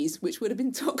antifreeze, which would have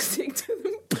been toxic to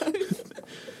them both.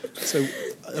 So,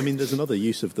 I mean, there's another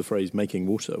use of the phrase making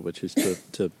water, which is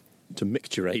to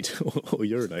micturate or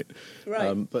urinate.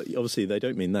 Right. But obviously they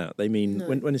don't mean that. They mean, No.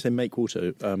 when they say make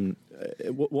water,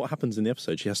 what happens in the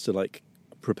episode? She has to, like,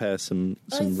 prepare some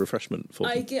refreshment for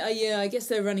them. I guess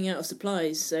they're running out of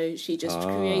supplies, so she just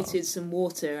created some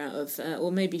water out of,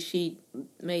 or maybe she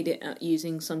made it out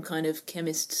using some kind of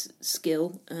chemist's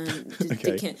skill.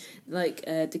 Okay.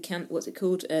 What's it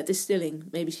called? Distilling.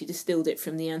 Maybe she distilled it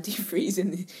from the antifreeze in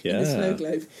the snow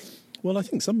globe. Well, I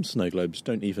think some snow globes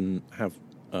don't even have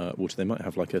water. They might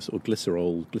have like a sort of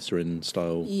glycerin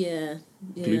style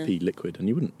gloopy liquid, and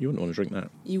you wouldn't want to drink that.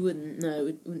 You wouldn't. No,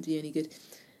 it wouldn't do any good.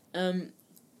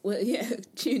 Well, yeah,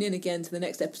 tune in again to the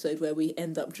next episode where we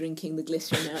end up drinking the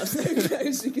glycerin out of snow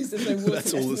globes because there's no water.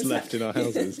 That's all that's left in our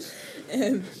houses.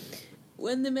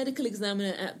 When the medical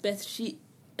examiner at Bethesda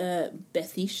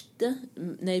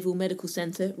Naval Medical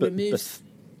Centre removes...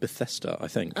 Bethesda, I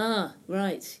think. Ah,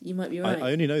 right. You might be right.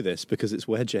 I only know this because it's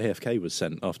where JFK was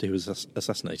sent after he was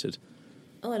assassinated.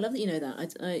 Oh, I love that you know that.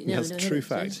 That's a true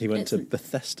fact. He went Excellent. to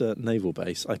Bethesda Naval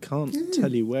Base. I can't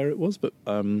tell you where it was, but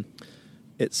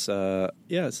it's a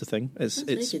thing. It's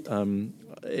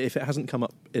if it hasn't come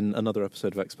up in another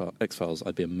episode of X-Files,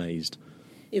 I'd be amazed.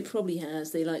 It probably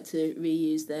has. They like to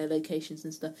reuse their locations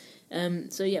and stuff.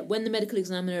 When the medical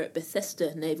examiner at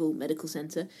Bethesda Naval Medical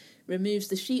Centre removes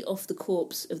the sheet off the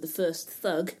corpse of the first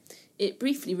thug, it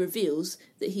briefly reveals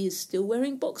that he is still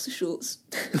wearing boxer shorts.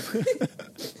 The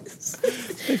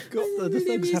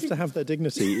thugs have to have their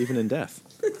dignity even in death.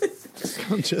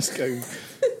 Can't just go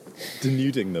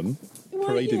denuding them,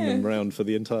 parading them around for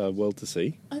the entire world to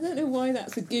see. I don't know why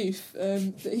that's a goof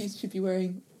that he should be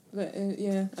wearing. But,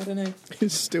 I don't know.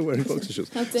 He's still wearing boxer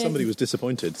shorts. How dare Somebody he. was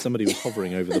disappointed. Somebody was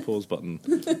hovering over the pause button,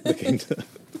 looking to...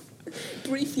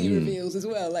 Briefly reveals as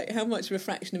well, like how much of a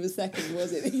fraction of a second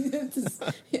was it that you had to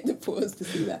hit the pause to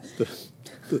see that.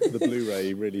 The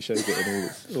Blu-ray really shows it in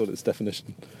all its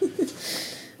definition.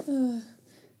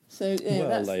 So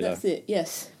Well, that's it.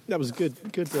 Yes, That was good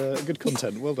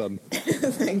content. Well done.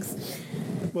 thanks.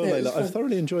 Well, No, it was Layla, fun. I've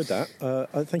thoroughly enjoyed that.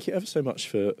 I thank you ever so much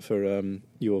for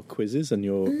your quizzes and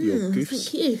your goofs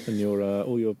thank you. and your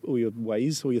all your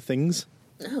ways, all your things.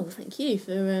 Oh, thank you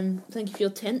for your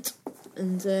tent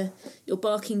and your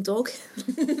barking dog.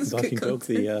 Barking dog,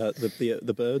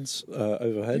 the birds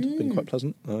overhead have been quite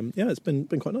pleasant. It's been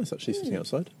quite nice actually sitting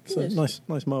outside. It's a Good.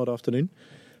 nice mild afternoon.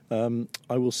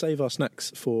 I will save our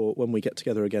snacks for when we get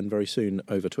together again very soon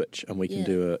over Twitch, and we can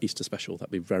do a Easter special.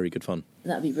 That'd be very good fun.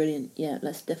 That'd be brilliant. Yeah,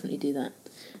 let's definitely do that.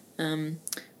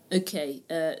 Okay,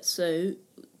 so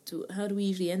how do we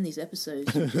usually end these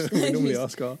episodes? We normally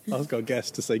ask our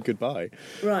guests to say goodbye.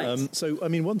 Right. So, I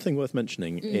mean, one thing worth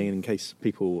mentioning, in case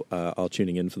people are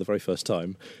tuning in for the very first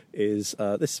time, is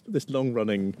this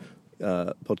long-running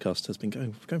podcast has been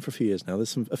going for a few years now.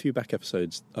 There's a few back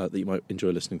episodes that you might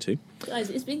enjoy listening to. Guys,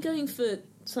 it's been going for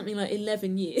something like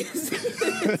 11 years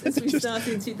since we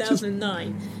started in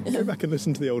 2009. Go back and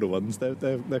listen to the older ones.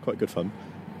 They're quite good fun.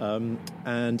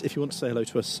 And if you want to say hello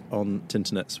to us on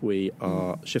Tinternets, we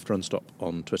are Shift Run Stop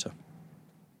on Twitter.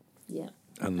 Yeah.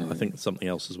 And I think something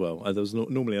else as well. There was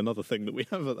normally another thing that we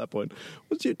have at that point.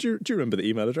 Do you remember the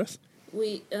email address?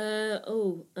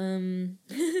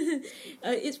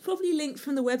 It's probably linked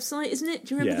from the website, isn't it?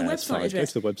 Do you remember the it's website fine.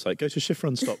 address? Go to the website. Go to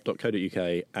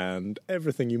shiftrunstop.co.uk, and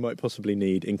everything you might possibly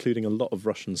need, including a lot of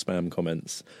Russian spam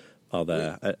comments, are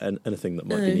there. And anything that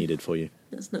might be needed for you.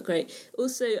 That's not great.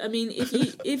 Also, I mean,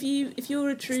 if you're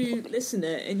a true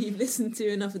listener and you've listened to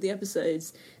enough of the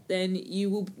episodes, then you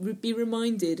will be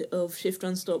reminded of Shift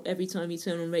Run Stop every time you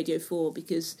turn on Radio 4,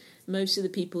 because most of the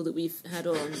people that we've had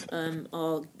on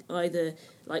are either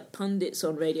like pundits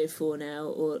on Radio 4 now,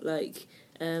 or like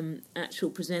actual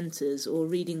presenters or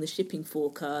reading the shipping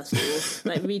forecast or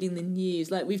like reading the news.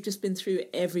 Like we've just been through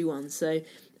everyone, so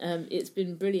it's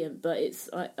been brilliant. But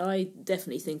I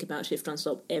definitely think about Shift Run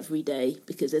Stop every day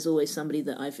because there's always somebody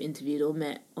that I've interviewed or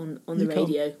met on the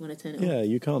radio when I turn it on. Yeah,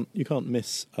 you can't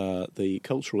miss the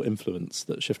cultural influence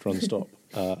that Shift Run Stop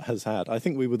has had. I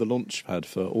think we were the launch pad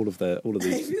for all of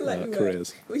these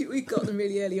careers. We got them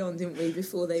really early on, didn't we?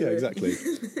 Before they yeah, were exactly.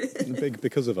 Big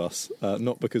because of us,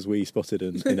 not because we spotted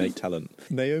an innate talent.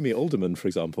 Naomi Alderman, for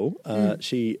example,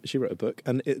 she wrote a book,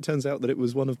 and it turns out that it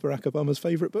was one of Barack Obama's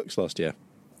favourite books last year.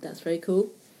 That's very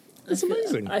cool. That's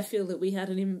amazing. I feel that we had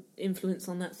an influence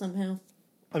on that somehow.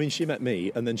 I mean, she met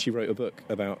me, and then she wrote a book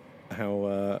about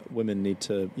how women need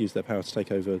to use their power to take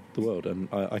over the world, and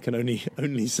I can only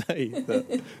say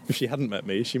that if she hadn't met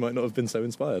me, she might not have been so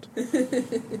inspired.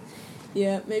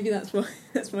 Yeah, maybe that's why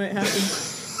it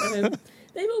happened.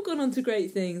 They've all gone on to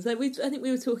great things. Like I think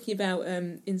we were talking about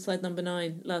Inside Number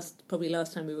 9 last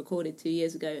time we recorded 2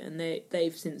 years ago, and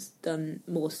they've since done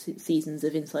more seasons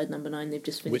of Inside Number 9. They've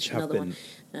just finished another one. Which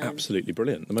have been absolutely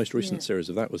brilliant. The most recent series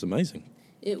of that was amazing.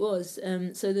 It was.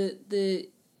 So the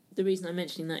reason I'm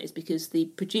mentioning that is because the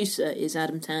producer is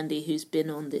Adam Tandy, who's been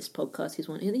on this podcast. I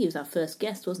think he was our first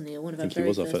guest, wasn't he? Or one of our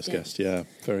very first guests. He was our first guest, yeah.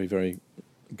 Very, very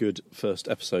good first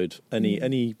episode.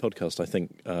 Any podcast, I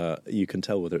think, you can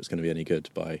tell whether it's going to be any good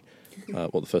by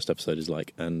what the first episode is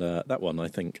like. And that one, I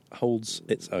think, holds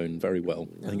its own very well.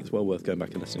 I think it's well worth going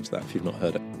back and listening to that if you've not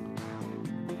heard it.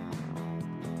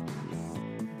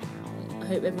 I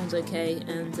hope everyone's okay,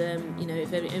 and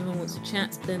if everyone wants to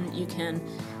chat, then you can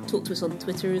talk to us on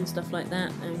Twitter and stuff like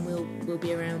that, and we'll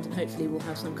be around, and hopefully we'll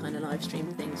have some kind of live stream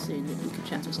thing soon that you can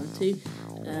chat to us on too.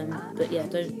 But yeah,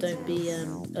 don't be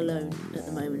alone at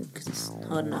the moment because it's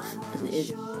hard enough as it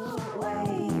is.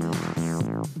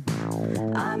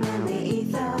 I'm in the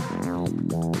ether.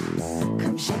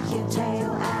 Come shake your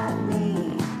tail at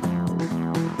me.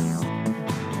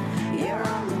 You're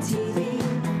on the TV,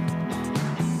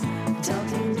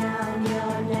 talking down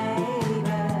your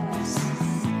neighbors.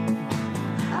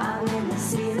 I'm in the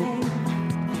ceiling.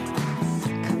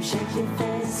 Come shake your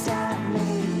fist at me.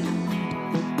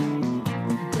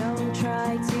 Don't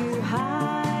try to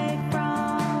hide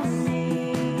from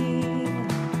me.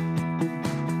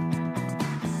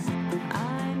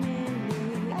 I'm in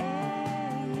the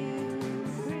air you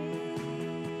breathe.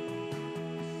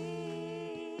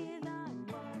 I'm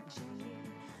watching you.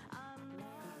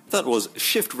 That was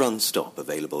Shift Run Stop,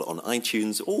 available on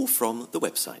iTunes or from the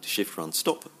website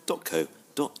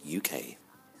shiftrunstop.co.uk.